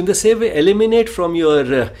 So in the same way, eliminate from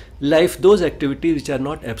your life those activities which are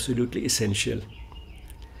not absolutely essential.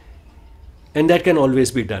 And that can always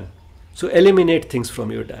be done. So eliminate things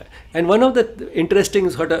from your diet. And one of the interesting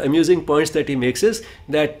sort of amusing points that he makes is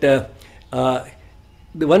that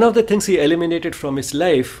one of the things he eliminated from his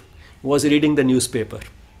life was reading the newspaper.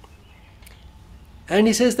 And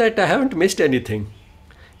he says that I haven't missed anything.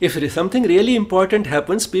 If something really important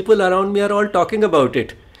happens, people around me are all talking about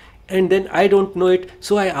it. And then I don't know it,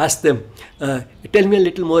 so I ask them, tell me a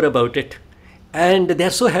little more about it. And they're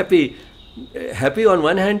so happy. Happy on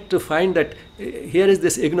one hand to find that here is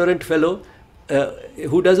this ignorant fellow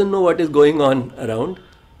who doesn't know what is going on around,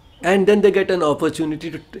 and then they get an opportunity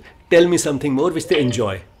to tell me something more which they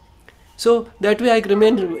enjoy. So that way I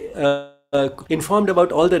remain informed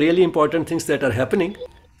about all the really important things that are happening.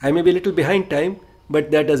 I may be a little behind time,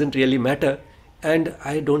 but that doesn't really matter, and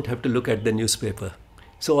I don't have to look at the newspaper.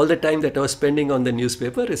 So all the time that I was spending on the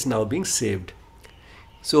newspaper is now being saved.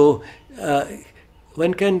 So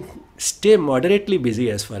one can stay moderately busy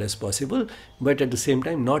as far as possible, but at the same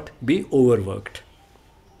time not be overworked.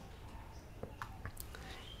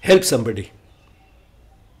 Help somebody.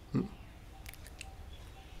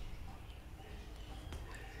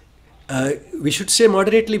 We should stay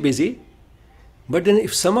moderately busy, but then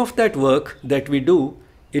if some of that work that we do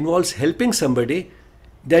involves helping somebody,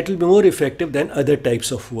 that will be more effective than other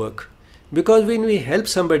types of work. Because when we help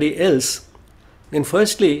somebody else, then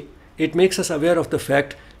firstly, it makes us aware of the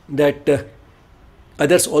fact that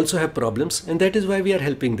others also have problems, and that is why we are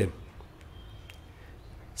helping them.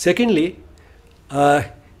 Secondly,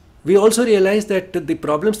 we also realize that the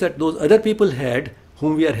problems that those other people had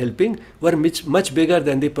whom we are helping were much bigger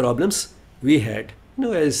than the problems we had. As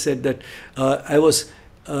I said that I was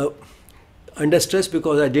under stress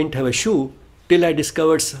because I didn't have a shoe till I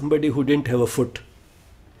discovered somebody who didn't have a foot.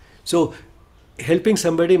 So helping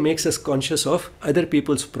somebody makes us conscious of other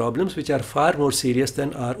people's problems, which are far more serious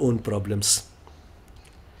than our own problems.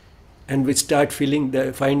 And we start finding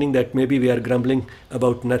that maybe we are grumbling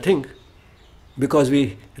about nothing because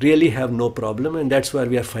we really have no problem, and that's where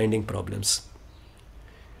we are finding problems.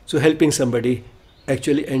 So helping somebody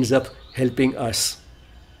actually ends up helping us.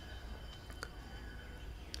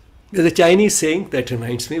 There's a Chinese saying that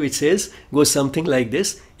reminds me, which goes something like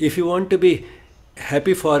this: if you want to be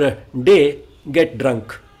happy for a day, get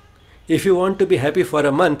drunk. If you want to be happy for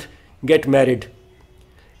a month, get married.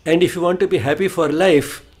 And if you want to be happy for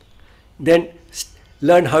life, then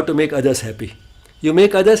learn how to make others happy. You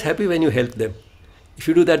make others happy when you help them. If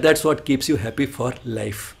you do that, that's what keeps you happy for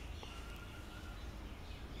life.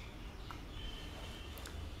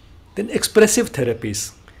 Then expressive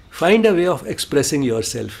therapies. Find a way of expressing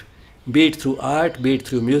yourself, be it through art, be it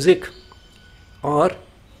through music, or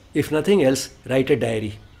if nothing else, write a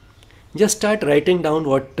diary. Just start writing down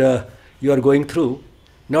what you are going through.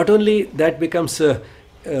 Not only that becomes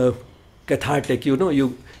cathartic,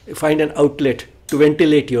 you find an outlet to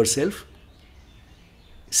ventilate yourself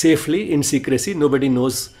safely in secrecy. Nobody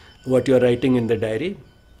knows what you are writing in the diary.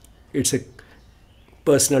 It's a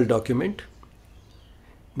personal document.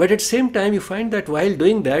 But at the same time, you find that while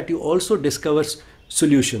doing that, you also discover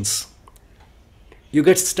solutions.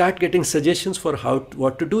 You start getting suggestions for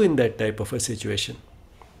what to do in that type of a situation.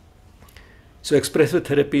 So expressive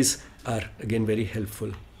therapies are again very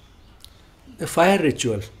helpful. The fire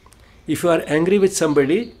ritual. If you are angry with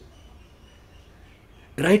somebody,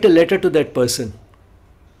 write a letter to that person.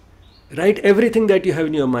 Write everything that you have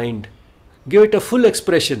in your mind. Give it a full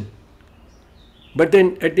expression. But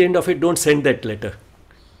then at the end of it, don't send that letter.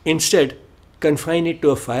 Instead, confine it to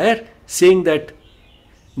a fire, saying that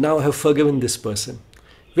now I have forgiven this person.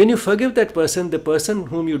 When you forgive that person, the person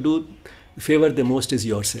whom you do favor the most is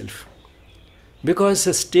yourself.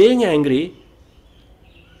 Because staying angry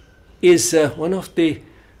is one of the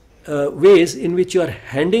ways in which you are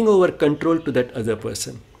handing over control to that other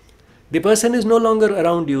person. The person is no longer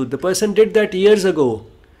around you. The person did that years ago.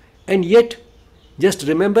 And yet, just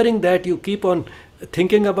remembering that, you keep on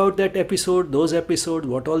thinking about that episode, those episodes,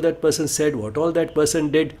 what all that person said, what all that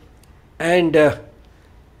person did. And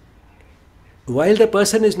while the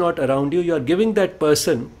person is not around you, you are giving that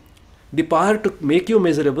person the power to make you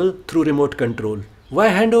miserable through remote control. Why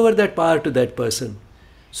hand over that power to that person?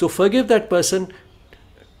 So forgive that person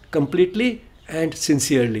completely and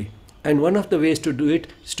sincerely. And one of the ways to do it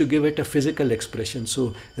is to give it a physical expression.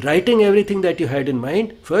 So writing everything that you had in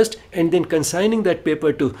mind first, and then consigning that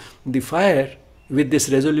paper to the fire with this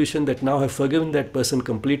resolution that now I have forgiven that person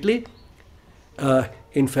completely,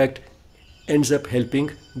 in fact, ends up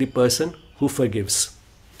helping the person who forgives.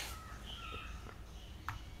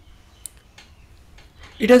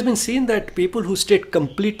 It has been seen that people who stay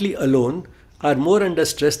completely alone are more under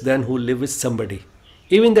stress than who live with somebody.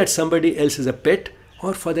 Even that somebody else is a pet,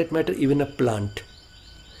 or for that matter, even a plant.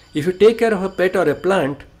 If you take care of a pet or a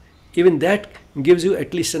plant, even that gives you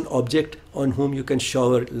at least an object on whom you can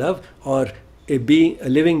shower love, or a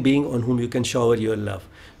living being on whom you can shower your love.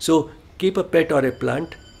 So keep a pet or a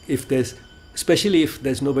plant, especially if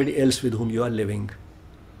there's nobody else with whom you are living.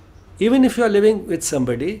 Even if you are living with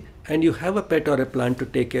somebody and you have a pet or a plant to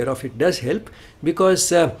take care of, it does help,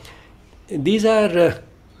 because these are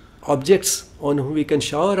objects on whom we can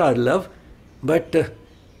shower our love, but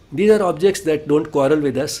these are objects that don't quarrel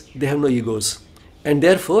with us. They have no egos, and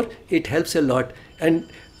therefore it helps a lot. And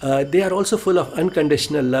they are also full of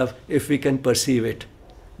unconditional love if we can perceive it.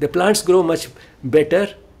 The plants grow much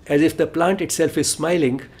better as if the plant itself is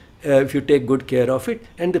smiling if you take good care of it.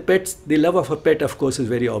 And the love of a pet, of course, is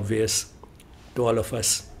very obvious to all of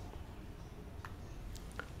us.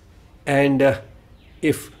 And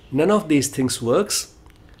if none of these things works,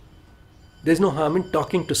 there's no harm in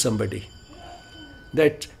talking to somebody.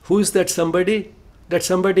 That who is that somebody? That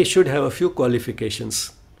somebody should have a few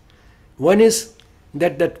qualifications. One is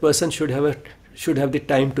that that person should have the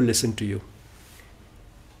time to listen to you.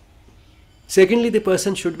 Secondly, the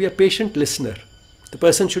person should be a patient listener. The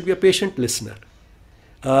person should be a patient listener.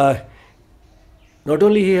 Not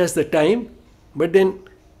only he has the time, but then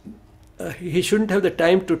he shouldn't have the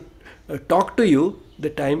time to talk to you.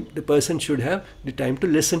 The person should have the time to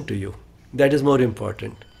listen to you. That is more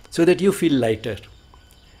important, so that you feel lighter.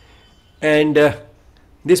 And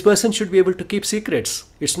this person should be able to keep secrets.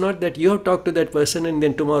 It's not that you have talked to that person and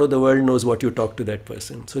then tomorrow the world knows what you talked to that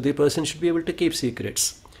person. So the person should be able to keep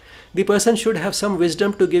secrets. The person should have some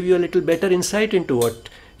wisdom to give you a little better insight into what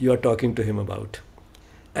you are talking to him about.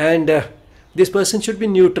 And this person should be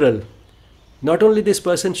neutral. Not only this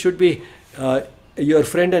person should be your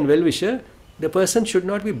friend and well-wisher, the person should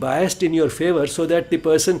not be biased in your favor so that the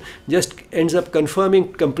person just ends up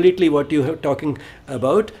confirming completely what you are talking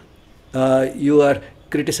about. You are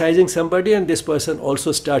criticizing somebody and this person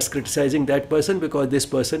also starts criticizing that person because this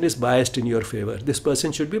person is biased in your favor. This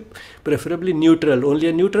person should be preferably neutral. Only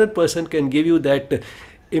a neutral person can give you that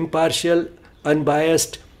impartial,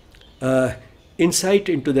 unbiased insight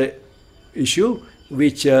into the issue,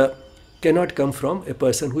 which cannot come from a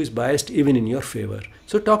person who is biased even in your favor.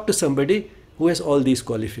 So talk to somebody who has all these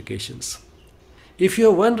qualifications. If you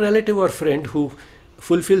have one relative or friend who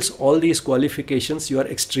fulfills all these qualifications, you are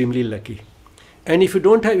extremely lucky. And if you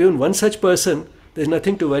don't have even one such person, there's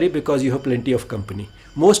nothing to worry because you have plenty of company.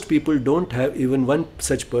 Most people don't have even one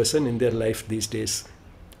such person in their life these days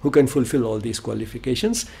who can fulfill all these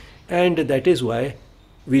qualifications, and that is why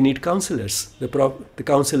we need counselors. The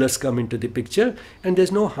counselors come into the picture, and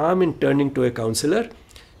there's no harm in turning to a counselor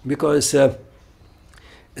because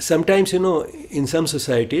sometimes, in some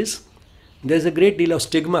societies, there's a great deal of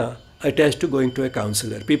stigma attached to going to a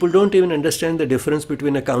counselor. People don't even understand the difference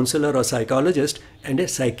between a counselor or psychologist and a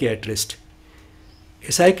psychiatrist.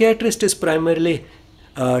 A psychiatrist is primarily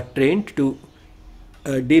trained to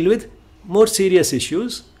deal with more serious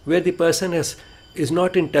issues where the person is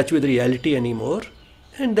not in touch with reality anymore,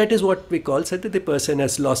 and that is what we call that the person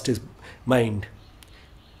has lost his mind,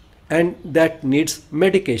 and that needs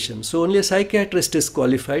medication. So only a psychiatrist is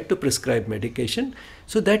qualified to prescribe medication.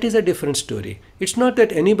 So that is a different story. It's not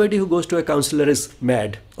that anybody who goes to a counselor is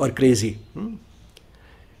mad or crazy.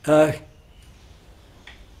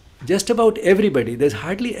 Just about everybody, there's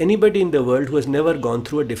hardly anybody in the world who has never gone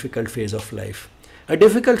through a difficult phase of life. A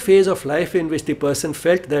difficult phase of life in which the person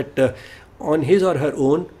felt that on his or her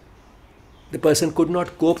own, the person could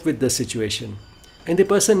not cope with the situation, and the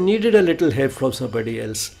person needed a little help from somebody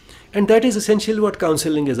else. And that is essentially what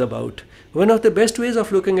counseling is about. One of the best ways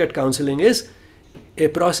of looking at counseling is a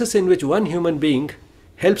process in which one human being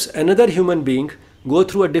helps another human being go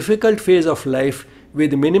through a difficult phase of life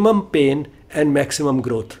with minimum pain and maximum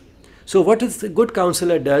growth. So what a good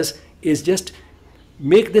counselor does is just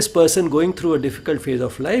make this person going through a difficult phase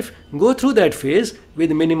of life go through that phase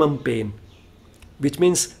with minimum pain, which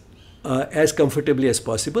means as comfortably as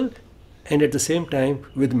possible, and at the same time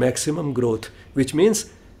with maximum growth, which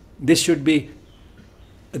means this should be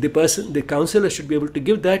the counselor should be able to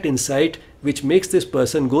give that insight which makes this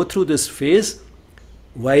person go through this phase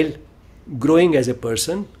while growing as a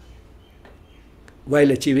person, while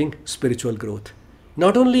achieving spiritual growth.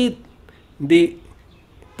 Not only the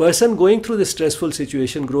person going through this stressful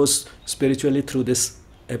situation grows spiritually through this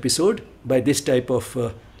episode by this type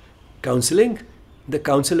of counseling, the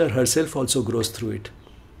counselor herself also grows through it.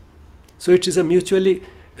 So it is a mutually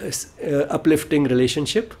uplifting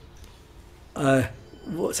relationship,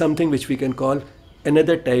 something which we can call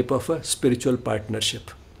another type of a spiritual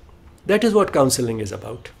partnership. That is what counseling is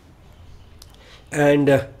about.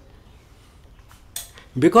 And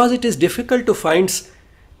because it is difficult to find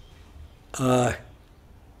a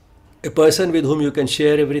person with whom you can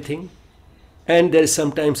share everything, and there is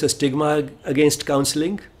sometimes a stigma against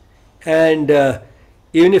counseling, and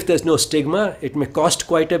even if there's no stigma, it may cost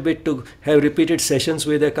quite a bit to have repeated sessions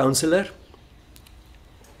with a counselor.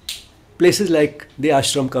 Places like the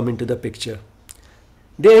ashram come into the picture.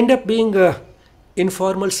 They end up being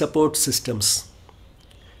informal support systems.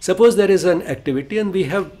 Suppose there is an activity, and we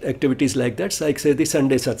have activities like that, like say the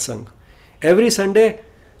Sunday satsang. Every Sunday,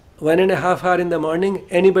 1.5 hours in the morning,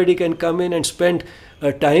 anybody can come in and spend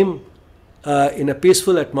time in a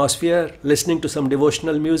peaceful atmosphere, listening to some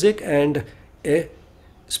devotional music and a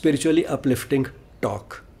spiritually uplifting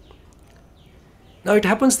talk. Now it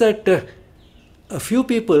happens that a few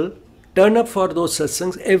people turn up for those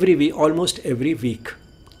satsangs every week, almost every week.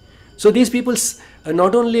 So these people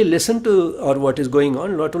not only listen to or what is going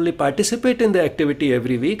on, not only participate in the activity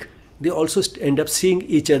every week, they also end up seeing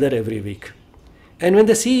each other every week. And when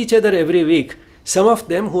they see each other every week, some of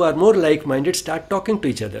them who are more like-minded start talking to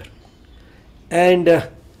each other. And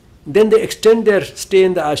then they extend their stay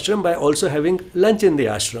in the ashram by also having lunch in the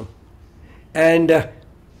ashram. And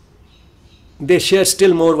they share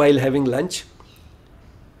still more while having lunch.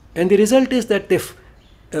 And the result is that they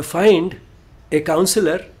find a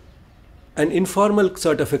counselor, an informal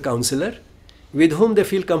sort of a counselor, with whom they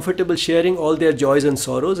feel comfortable sharing all their joys and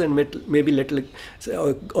sorrows, and maybe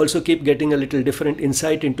also keep getting a little different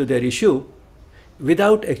insight into their issue,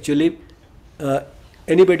 without actually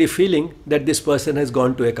anybody feeling that this person has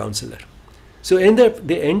gone to a counselor. So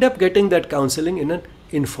they end up getting that counseling in an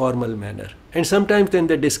informal manner. And sometimes then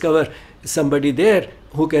they discover somebody there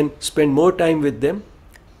who can spend more time with them,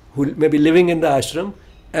 who may be living in the ashram,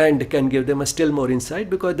 and can give them a still more insight,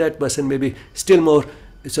 because that person may be still more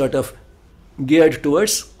sort of geared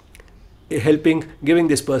towards giving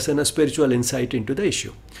this person a spiritual insight into the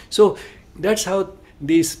issue. So that's how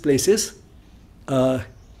these places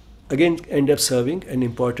again end up serving an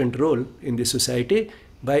important role in the society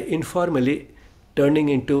by informally turning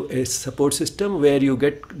into a support system where you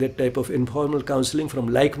get that type of informal counseling from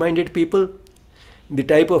like-minded people, the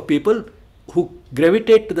type of people who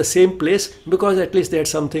gravitate to the same place because at least they had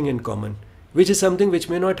something in common, which is something which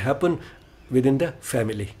may not happen within the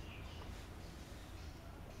family.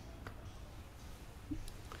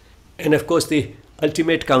 And of course, the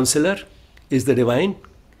ultimate counselor is the divine,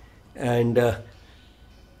 and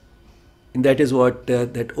that is what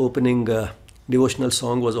that opening devotional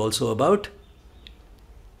song was also about.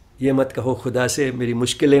 ये मत कहो खुदा से मेरी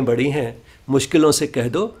मुश्किलें बड़ी हैं, मुश्किलों से कह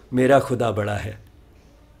दो मेरा खुदा बड़ा है.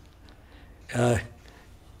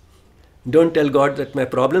 Don't tell God that my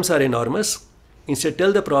problems are enormous. Instead,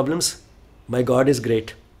 tell the problems, my God is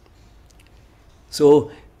great.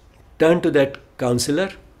 So, turn to that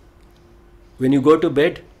counselor. When you go to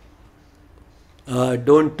bed,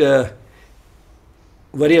 don't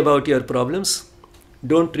worry about your problems.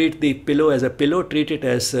 Don't treat the pillow as a pillow. Treat it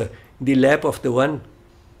as the lap of the one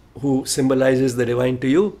who symbolizes the divine to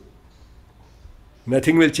you.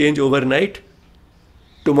 Nothing will change overnight.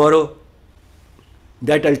 Tomorrow,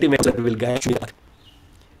 that ultimate will guide you,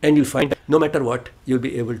 and you'll find that no matter what, you'll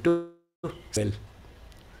be able to sleep well.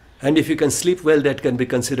 And if you can sleep well, that can be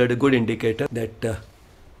considered a good indicator that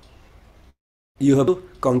you have to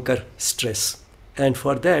conquer stress. And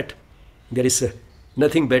for that, there is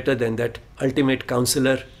nothing better than that ultimate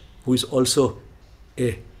counselor who is also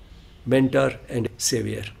a mentor and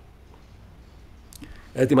savior.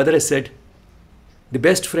 As the mother has said, the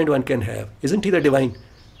best friend one can have, isn't he the divine,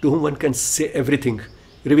 to whom one can say everything,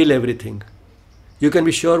 reveal everything. You can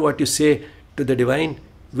be sure what you say to the divine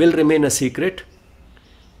will remain a secret,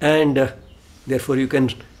 and therefore you can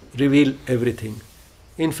reveal everything.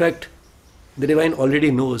 In fact, the divine already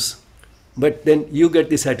knows, but then you get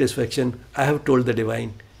the satisfaction, I have told the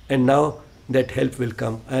divine, and now that help will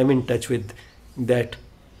come. I am in touch with that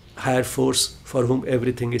higher force for whom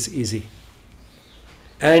everything is easy.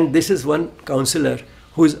 And this is one counselor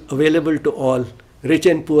who is available to all, rich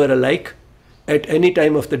and poor alike, at any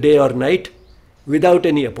time of the day or night, without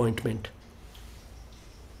any appointment.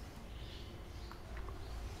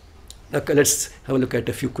 Now let's have a look at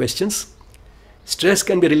a few questions. Stress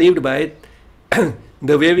can be relieved by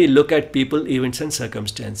the way we look at people, events and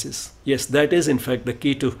circumstances. Yes, that is in fact the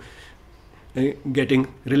key to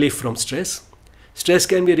getting relief from stress. Stress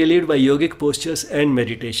can be relieved by yogic postures and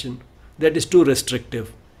meditation. That is too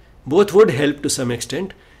restrictive. Both would help to some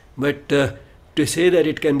extent, but to say that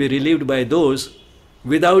it can be relieved by those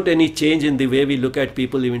without any change in the way we look at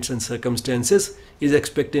people, events and circumstances is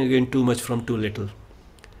expecting again too much from too little.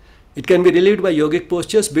 It can be relieved by yogic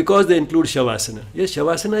postures because they include Shavasana. Yes,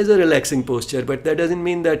 Shavasana is a relaxing posture, but that doesn't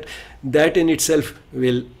mean that that in itself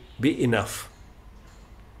will be enough.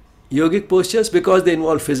 Yogic postures because they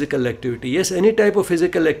involve physical activity. Yes, any type of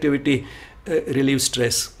physical activity relieves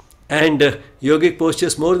stress. And yogic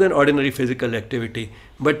postures more than ordinary physical activity.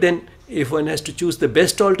 But then if one has to choose the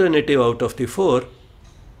best alternative out of the four,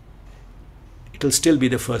 it will still be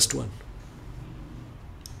the first one.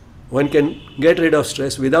 One can get rid of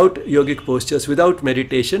stress without yogic postures, without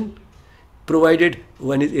meditation, provided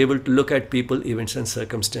one is able to look at people, events and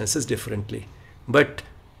circumstances differently. But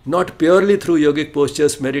not purely through yogic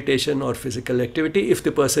postures, meditation or physical activity if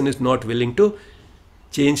the person is not willing to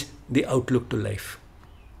change the outlook to life.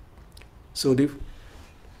 So the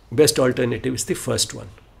best alternative is the first one.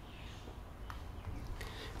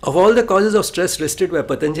 Of all the causes of stress listed by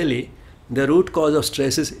Patanjali, the root cause of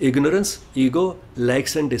stress is ignorance, ego,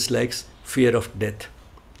 likes and dislikes, fear of death.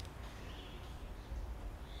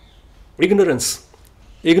 Ignorance.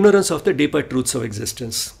 Ignorance of the deeper truths of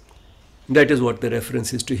existence. That is what the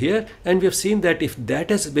reference is to here. And we have seen that if that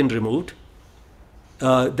has been removed,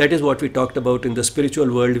 that is what we talked about in the spiritual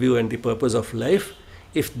worldview and the purpose of life.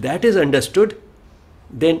 If that is understood,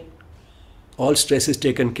 then all stress is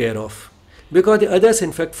taken care of. Because the others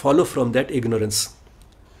in fact follow from that ignorance.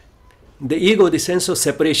 The ego, the sense of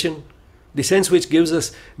separation, the sense which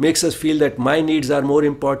makes us feel that my needs are more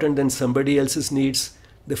important than somebody else's needs,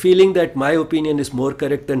 the feeling that my opinion is more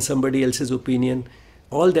correct than somebody else's opinion,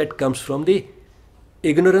 all that comes from the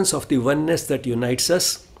ignorance of the oneness that unites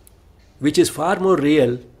us, which is far more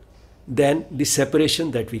real than the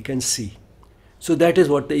separation that we can see. So that is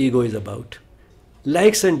what the ego is about.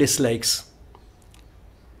 Likes and dislikes.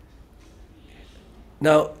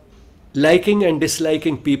 Now, liking and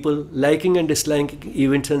disliking people, liking and disliking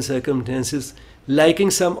events and circumstances,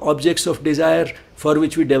 liking some objects of desire for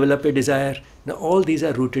which we develop a desire. Now all these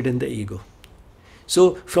are rooted in the ego.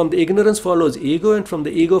 So from the ignorance follows ego, and from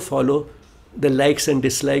the ego follow the likes and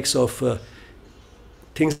dislikes of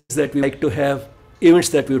things that we like to have, events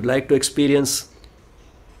that we would like to experience,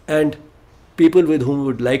 and people with whom we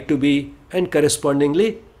would like to be, and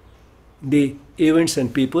correspondingly the events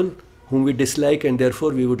and people whom we dislike and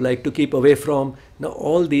therefore we would like to keep away from. Now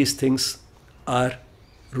all these things are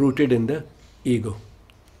rooted in the ego.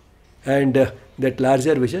 And that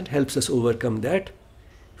larger vision helps us overcome that.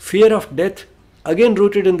 Fear of death, again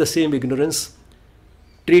rooted in the same ignorance,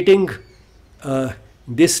 treating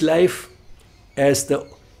this life as the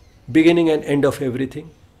beginning and end of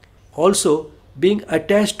everything. Also being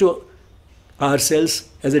attached to ourselves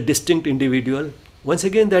as a distinct individual. Once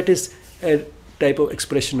again, that is a type of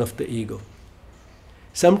expression of the ego.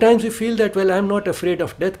 Sometimes we feel that, well, I am not afraid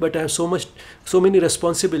of death, but I have so many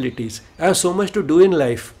responsibilities. I have so much to do in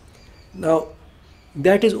life. Now,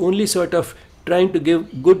 that is only sort of trying to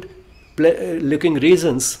give good looking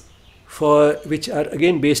reasons for which are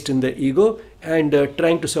again based in the ego, and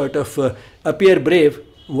trying to sort of appear brave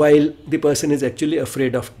while the person is actually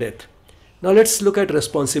afraid of death. Now let's look at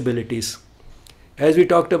responsibilities. As we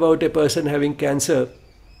talked about a person having cancer,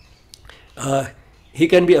 he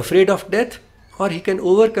can be afraid of death, or he can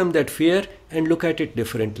overcome that fear and look at it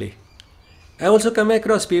differently. I also come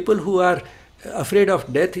across people who are afraid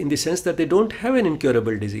of death in the sense that they don't have an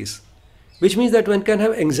incurable disease, which means that one can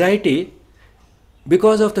have anxiety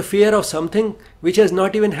because of the fear of something which has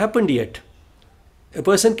not even happened yet. A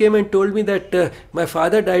person came and told me that my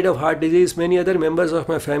father died of heart disease, many other members of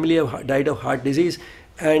my family have died of heart disease,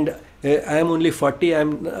 and I am only 40,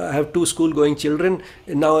 I have 2 school-going children,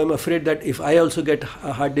 and now I am afraid that if I also get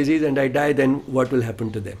a heart disease and I die, then what will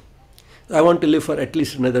happen to them? I want to live for at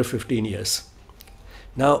least another 15 years.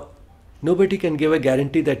 Now, nobody can give a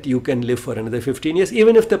guarantee that you can live for another 15 years,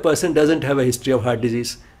 even if the person doesn't have a history of heart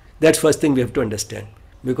disease. That's first thing we have to understand.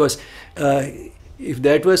 Because if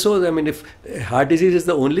that were so, I mean, if heart disease is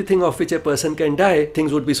the only thing of which a person can die,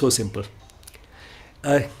 things would be so simple.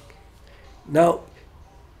 Now,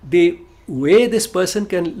 the way this person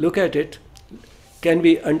can look at it can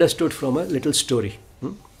be understood from a little story.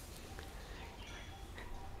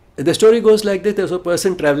 The story goes like this. There's a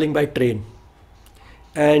person traveling by train,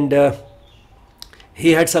 and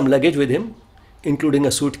he had some luggage with him, including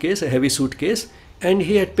a suitcase, a heavy suitcase, and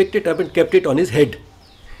he had picked it up and kept it on his head.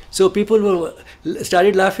 So people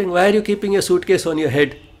started laughing, "Why are you keeping your suitcase on your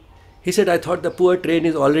head?" He said, "I thought the poor train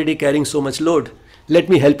is already carrying so much load. Let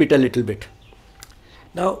me help it a little bit."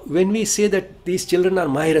 Now, when we say that these children are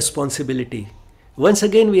my responsibility, once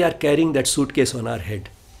again we are carrying that suitcase on our head.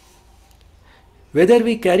 Whether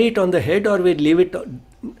we carry it on the head or we leave it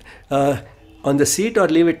on the seat or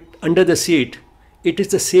leave it under the seat, it is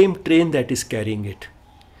the same train that is carrying it.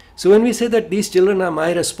 So when we say that these children are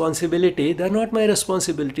my responsibility, they are not my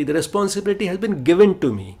responsibility. The responsibility has been given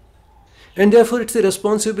to me. And therefore it's the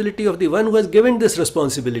responsibility of the one who has given this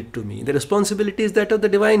responsibility to me. The responsibility is that of the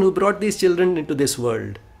divine who brought these children into this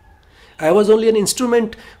world. I was only an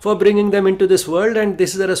instrument for bringing them into this world, and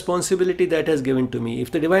this is a responsibility that has given to me.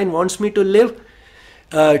 If the divine wants me to live,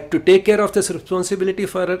 to take care of this responsibility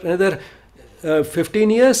for another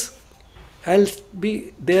 15 years, I'll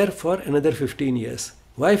be there for another 15 years.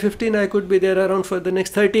 Why 15? I could be there around for the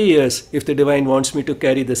next 30 years if the divine wants me to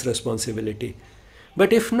carry this responsibility.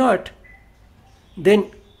 But if not,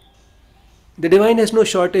 then the divine has no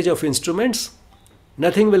shortage of instruments.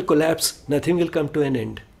 Nothing will collapse, nothing will come to an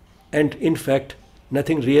end. And in fact,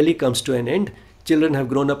 nothing really comes to an end. Children have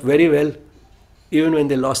grown up very well, even when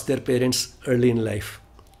they lost their parents early in life.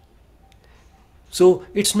 So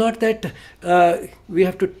it's not that we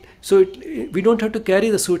have to, we don't have to carry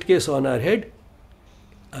the suitcase on our head.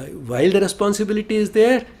 While the responsibility is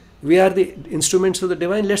there, we are the instruments of the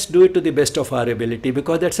divine. Let's do it to the best of our ability,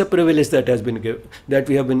 because that's a privilege that has been given, that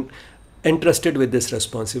we have been entrusted with this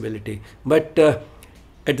responsibility. But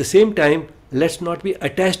at the same time, let's not be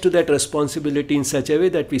attached to that responsibility in such a way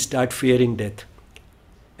that we start fearing death.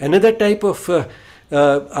 Another type of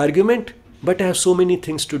argument, but I have so many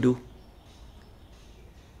things to do.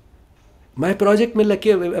 My project may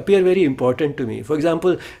appear very important to me. For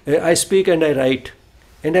example, I speak and I write,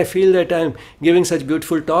 and I feel that I am giving such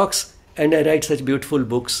beautiful talks, and I write such beautiful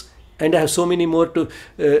books, and I have so many more to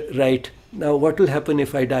write. Now, what will happen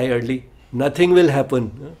if I die early? Nothing will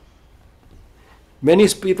happen. Many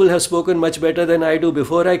people have spoken much better than I do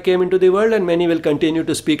before I came into the world, and many will continue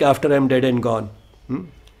to speak after I am dead and gone.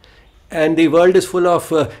 And the world is full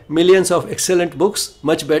of millions of excellent books,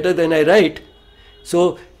 much better than I write.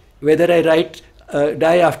 So whether I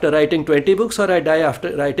die after writing 20 books or I die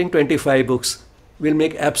after writing 25 books will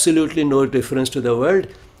make absolutely no difference to the world.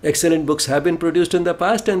 Excellent books have been produced in the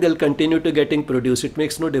past, and they'll continue to getting produced. It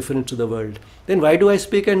makes no difference to the world. Then why do I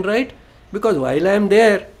speak and write? Because while I am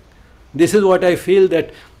there, this is what I feel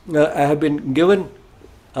that I have been given,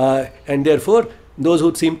 and therefore those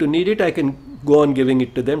who seem to need it, I can go on giving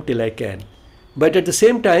it to them till I can. But at the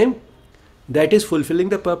same time, that is fulfilling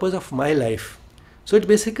the purpose of my life. So it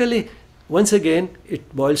basically, once again,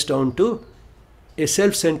 it boils down to a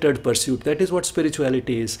self-centered pursuit. That is what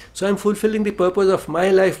spirituality is. So I am fulfilling the purpose of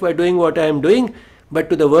my life by doing what I am doing, but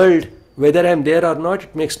to the world, whether I am there or not,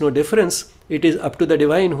 it makes no difference. It is up to the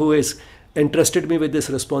divine who has entrusted me with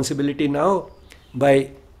this responsibility now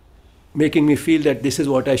by making me feel that this is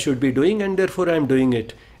what I should be doing, and therefore I am doing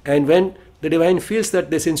it. And when the divine feels that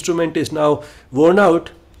this instrument is now worn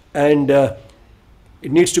out and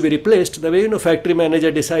it needs to be replaced, the way factory manager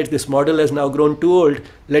decides this model has now grown too old,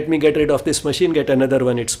 let me get rid of this machine, get another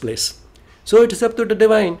one its place. So it is up to the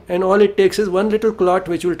divine, and all it takes is one little clot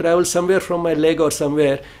which will travel somewhere from my leg or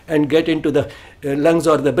somewhere and get into the lungs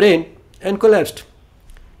or the brain and collapsed.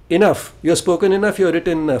 Enough. You have spoken enough, you have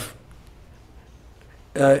written enough.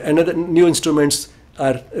 Another new instruments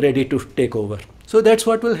are ready to take over. So that's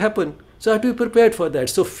what will happen. So I have to be prepared for that.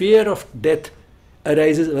 So fear of death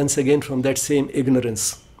arises once again from that same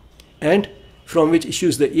ignorance, and from which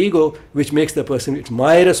issues the ego, which makes the person, it's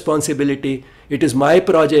my responsibility, it is my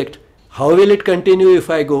project, how will it continue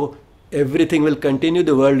if I go? Everything will continue,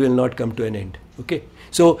 the world will not come to an end. Okay,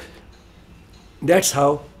 so that's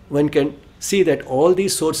how one can see that all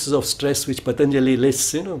these sources of stress which Patanjali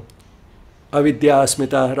lists, avidya,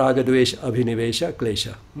 asmita, raga, dvesha, abhinivesha,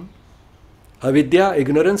 klesha. Avidya,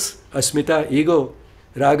 ignorance; asmita, ego;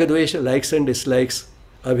 raga, dvesha, likes and dislikes;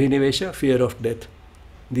 abhinivesha, fear of death.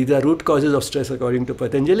 These are root causes of stress according to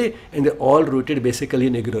Patanjali, and they're all rooted basically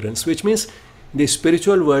in ignorance, which means the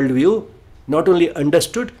spiritual worldview, not only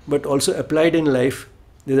understood but also applied in life.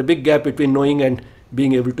 There's a big gap between knowing and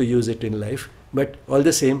being able to use it in life, but all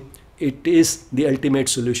the same, it is the ultimate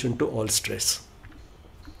solution to all stress.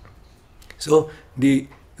 So the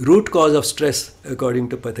root cause of stress according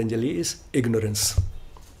to Patanjali is ignorance.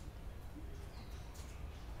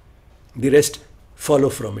 The rest follow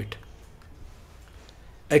from it.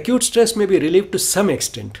 Acute stress may be relieved to some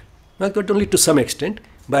extent, not only to some extent,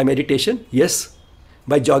 by meditation, yes.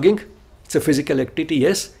 By jogging, it's a physical activity,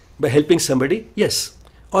 yes. By helping somebody, yes.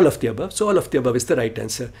 All of the above. So all of the above is the right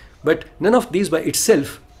answer. But none of these by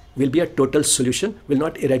itself will be a total solution, will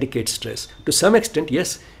not eradicate stress. To some extent,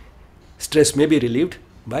 yes, stress may be relieved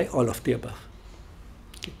by all of the above.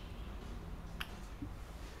 Okay.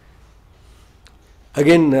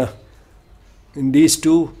 Again, these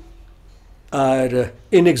two are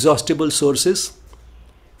inexhaustible sources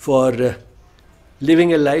for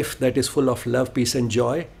living a life that is full of love, peace and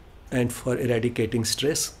joy, and for eradicating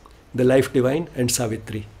stress. The Life Divine and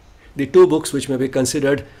Savitri, the two books which may be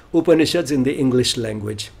considered Upanishads in the English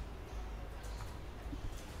language.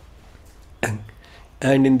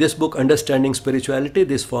 And in this book, Understanding Spirituality,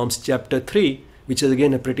 this forms chapter 3, which is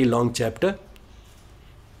again a pretty long chapter,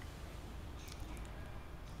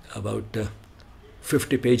 about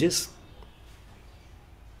 50 pages.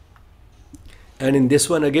 And in this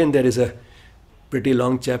one again, there is a pretty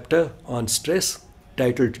long chapter on stress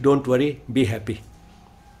titled Don't Worry, Be Happy.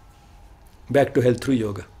 Back to Health Through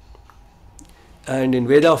Yoga. And in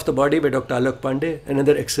Veda of the Body by Dr. Alok Pandey,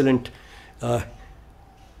 another excellent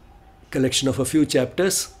collection of a few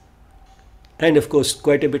chapters. And of course,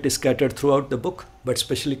 quite a bit is scattered throughout the book, but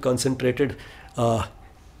specially concentrated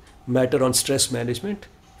matter on stress management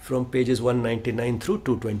from pages 199 through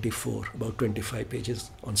 224, about 25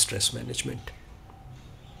 pages on stress management.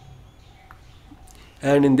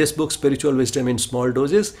 And in this book, Spiritual Wisdom in Small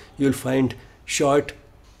Doses, you'll find short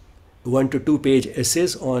 1 to 2 page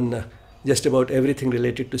essays on just about everything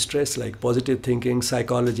related to stress, like positive thinking,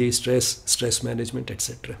 psychology, stress management,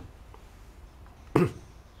 etc.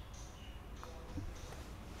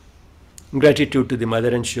 Gratitude to the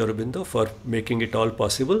Mother and Sri Aurobindo for making it all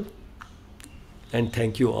possible. And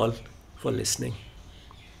thank you all for listening.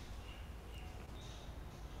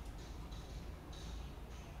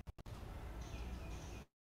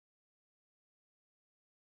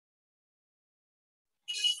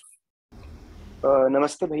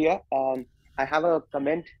 Namaste, bhaiya. I have a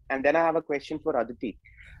comment and then I have a question for Aditi.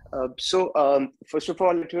 First of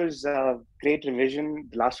all, it was a great revision,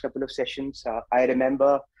 the last couple of sessions. I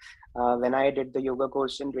remember when I did the yoga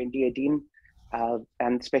course in 2018,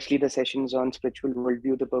 and especially the sessions on spiritual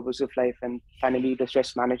worldview, the purpose of life, and finally the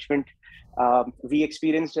stress management. We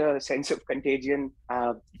experienced a sense of contagion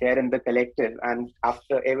there in the collective. And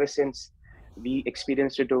ever since, we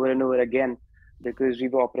experienced it over and over again because we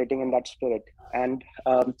were operating in that spirit. And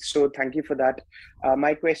so thank you for that.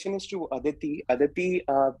 My question is to Aditi. Aditi,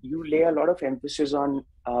 you lay a lot of emphasis on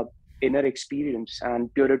inner experience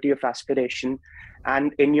and purity of aspiration.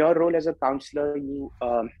 And in your role as a counselor, you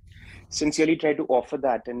sincerely try to offer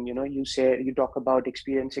that. And, you talk about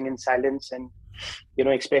experiencing in silence and,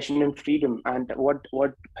 expression and freedom. And what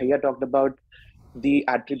Bhaiya talked about, the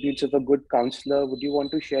attributes of a good counselor. Would you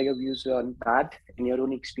want to share your views on that in your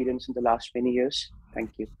own experience in the last 20 years?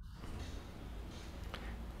 Thank you.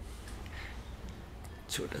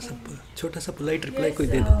 छोटा सा polite reply Yes, कोई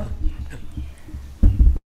दे दो.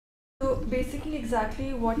 So basically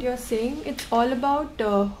exactly what you're saying, it's all about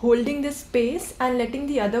holding this space and letting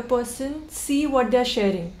the other person see what they're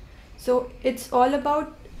sharing. So it's all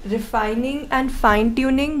about refining and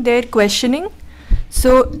fine-tuning their questioning.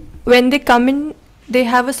 So when they come in, they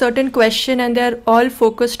have a certain question and they're all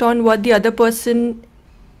focused on what the other person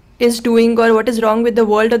is doing or what is wrong with the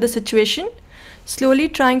world or the situation. Slowly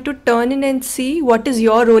trying to turn in and see what is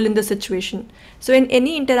your role in the situation. So in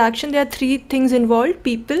any interaction, there are 3 things involved: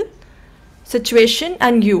 people, situation,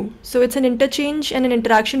 and you. So it's an interchange and an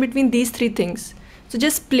interaction between these 3 things. So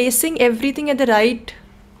just placing everything at the right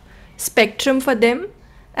spectrum for them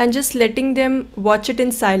and just letting them watch it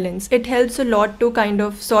in silence. It helps a lot to kind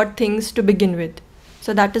of sort things to begin with.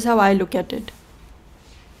 So that is how I look at it.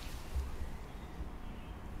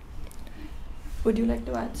 Would you like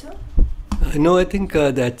to answer? No, I think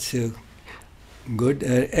that's good.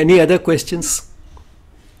 Any other questions?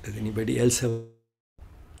 Does anybody else have?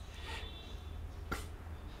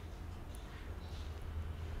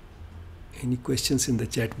 Any questions in the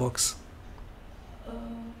chat box?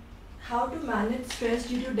 How to manage stress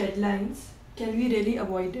due to deadlines? Can we really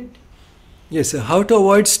avoid it? Yes, how to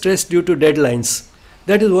avoid stress due to deadlines.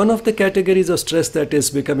 That is one of the categories of stress that is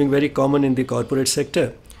becoming very common in the corporate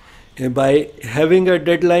sector. By having a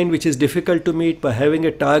deadline which is difficult to meet, by having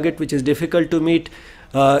a target which is difficult to meet,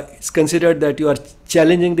 it's considered that you are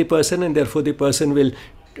challenging the person and therefore the person will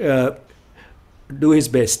do his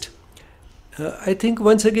best. I think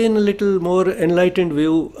once again a little more enlightened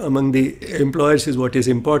view among the employers is what is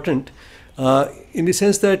important, in the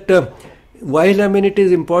sense that while it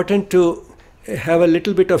is important to have a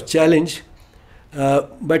little bit of challenge,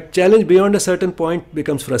 but challenge beyond a certain point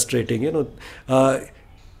becomes frustrating.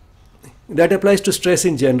 That applies to stress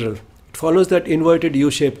in general. It follows that inverted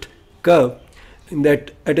U-shaped curve, in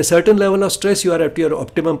that at a certain level of stress you are at your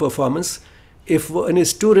optimum performance. If one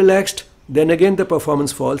is too relaxed, then again the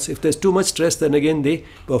performance falls. If there's too much stress, then again the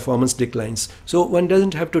performance declines. So one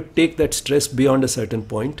doesn't have to take that stress beyond a certain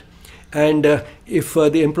point. And if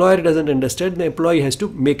the employer doesn't understand, the employee has to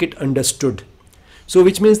make it understood. So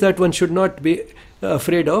which means that one should not be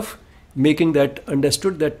afraid of making that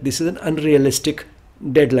understood, that this is an unrealistic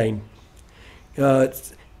deadline.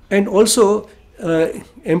 And also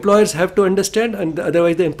employers have to understand, and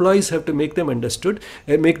otherwise the employees have to make them understood,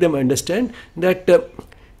 make them understand that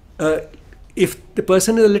if the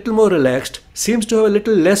person is a little more relaxed, seems to have a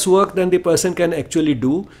little less work than the person can actually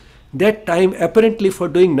do, that time apparently for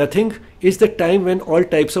doing nothing is the time when all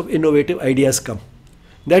types of innovative ideas come.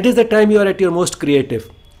 That is the time you are at your most creative.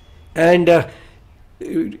 And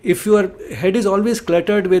if your head is always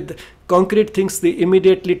cluttered with concrete things, the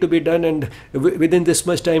immediately to be done and within this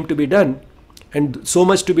much time to be done, and so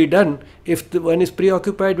much to be done, if the one is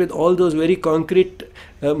preoccupied with all those very concrete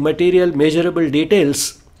material measurable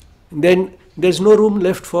details, then there's no room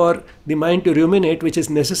left for the mind to ruminate, which is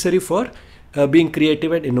necessary for being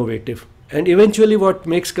creative and innovative. And eventually what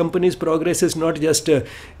makes companies progress is not just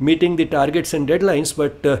meeting the targets and deadlines,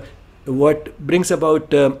 but what brings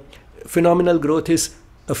about phenomenal growth is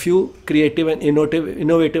a few creative and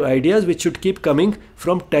innovative ideas which should keep coming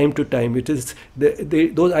from time to time. It is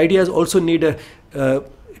those ideas also need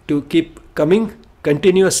to keep coming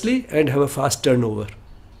continuously and have a fast turnover.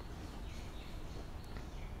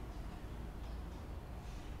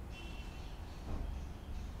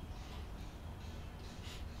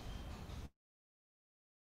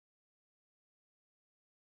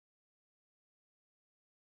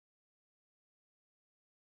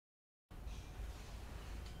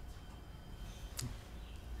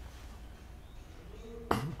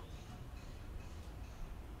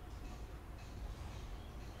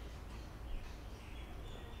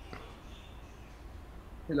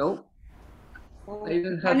 Hello. I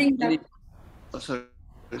don't have Morning, any. Doc. Oh, sorry.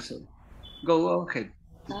 Go ahead.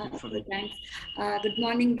 Okay, thanks. Good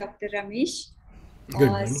morning, Dr. Ramesh. Good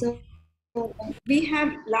morning. So we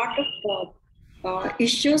have lot of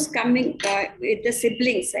issues coming with the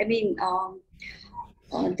siblings. I mean,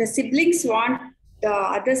 the siblings want the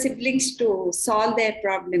other siblings to solve their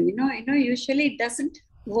problem. Usually it doesn't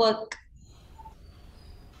work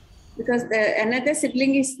because another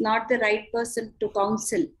sibling is not the right person to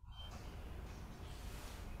counsel.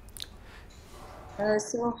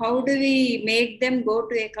 So how do we make them go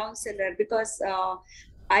to a counselor? Because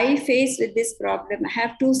I face with this problem. I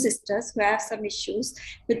have two sisters who have some issues,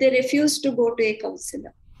 but they refuse to go to a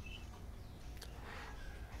counselor.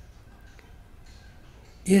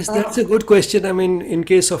 Yes, that's a good question. I mean, in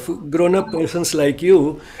case of grown-up persons like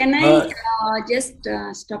you, Can I just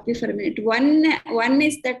stop you for a minute? One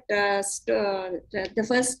is that the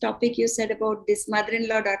first topic you said about this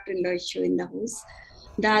mother-in-law, daughter-in-law issue in the house.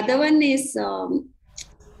 The other one is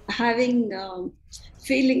having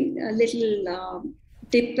feeling a little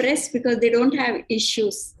depressed because they don't have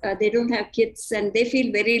issues, they don't have kids, and they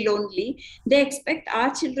feel very lonely. They expect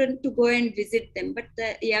our children to go and visit them, but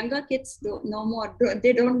the younger kids no more.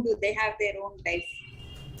 They don't do. They have their own life.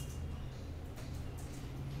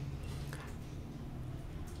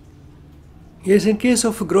 yes, in case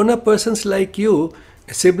of grown-up persons like you,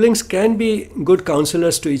 siblings can be good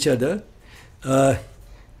counselors to each other.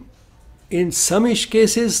 In some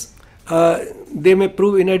cases, they may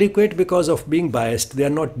prove inadequate because of being biased. They are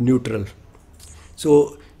not neutral.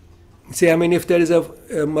 So, say, I mean, if there is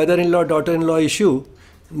a mother-in-law, daughter-in-law issue,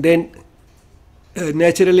 then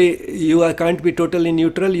naturally you can't be totally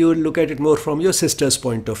neutral. You look at it more from your sister's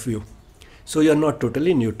point of view. So you're not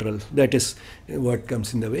totally neutral. That is what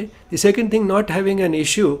comes in the way. The second thing, not having an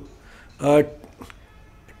issue, to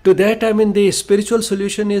that, I mean, the spiritual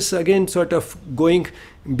solution is again sort of going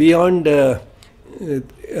beyond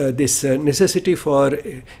this necessity for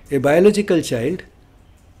a biological child.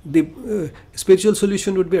 The spiritual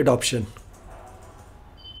solution would be adoption.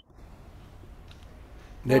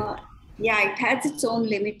 Yeah, it has its own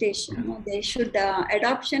limitation. They should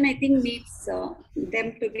adoption, I think, needs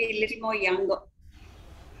them to be a little more younger.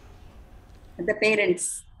 The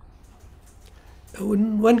parents.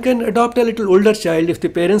 One can adopt a little older child if the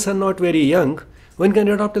parents are not very young. One can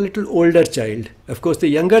adopt a little older child. Of course, the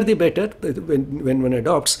younger the better when one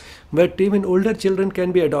adopts. But even older children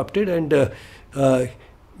can be adopted, and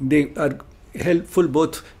they are helpful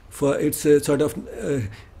both for it's a sort of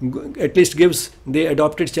at least gives the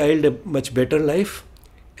adopted child a much better life,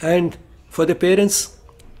 and for the parents,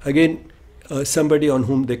 again, somebody on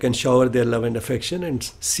whom they can shower their love and affection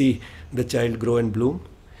and see the child grow and bloom.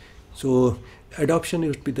 So adoption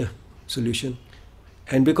would be the solution.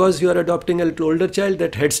 And because you are adopting a little older child,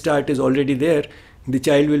 that head start is already there. The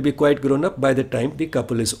child will be quite grown up by the time the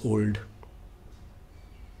couple is old.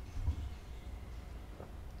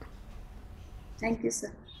 Thank you,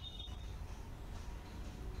 sir.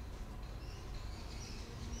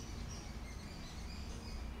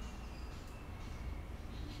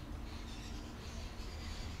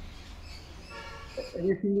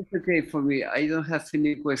 Everything is okay for me. I don't have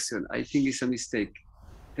any question. I think it's a mistake.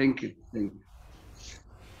 Thank you. Thank you.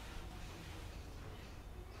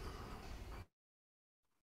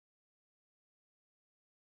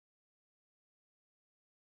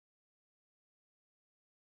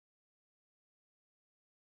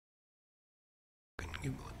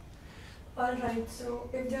 All right, so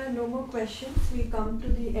if there are no more questions, we come to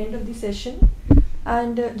the end of the session.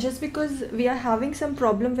 And just because we are having some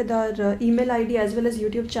problem with our email ID as well as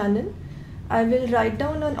YouTube channel, I will write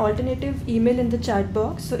down an alternative email in the chat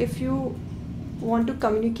box. So if you want to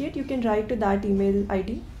communicate, you can write to that email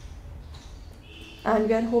ID. And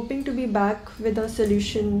we are hoping to be back with a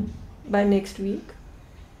solution by next week.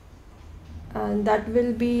 And that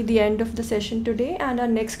will be the end of the session today. And our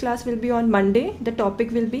next class will be on Monday. The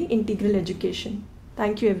topic will be integral education.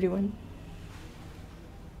 Thank you, everyone.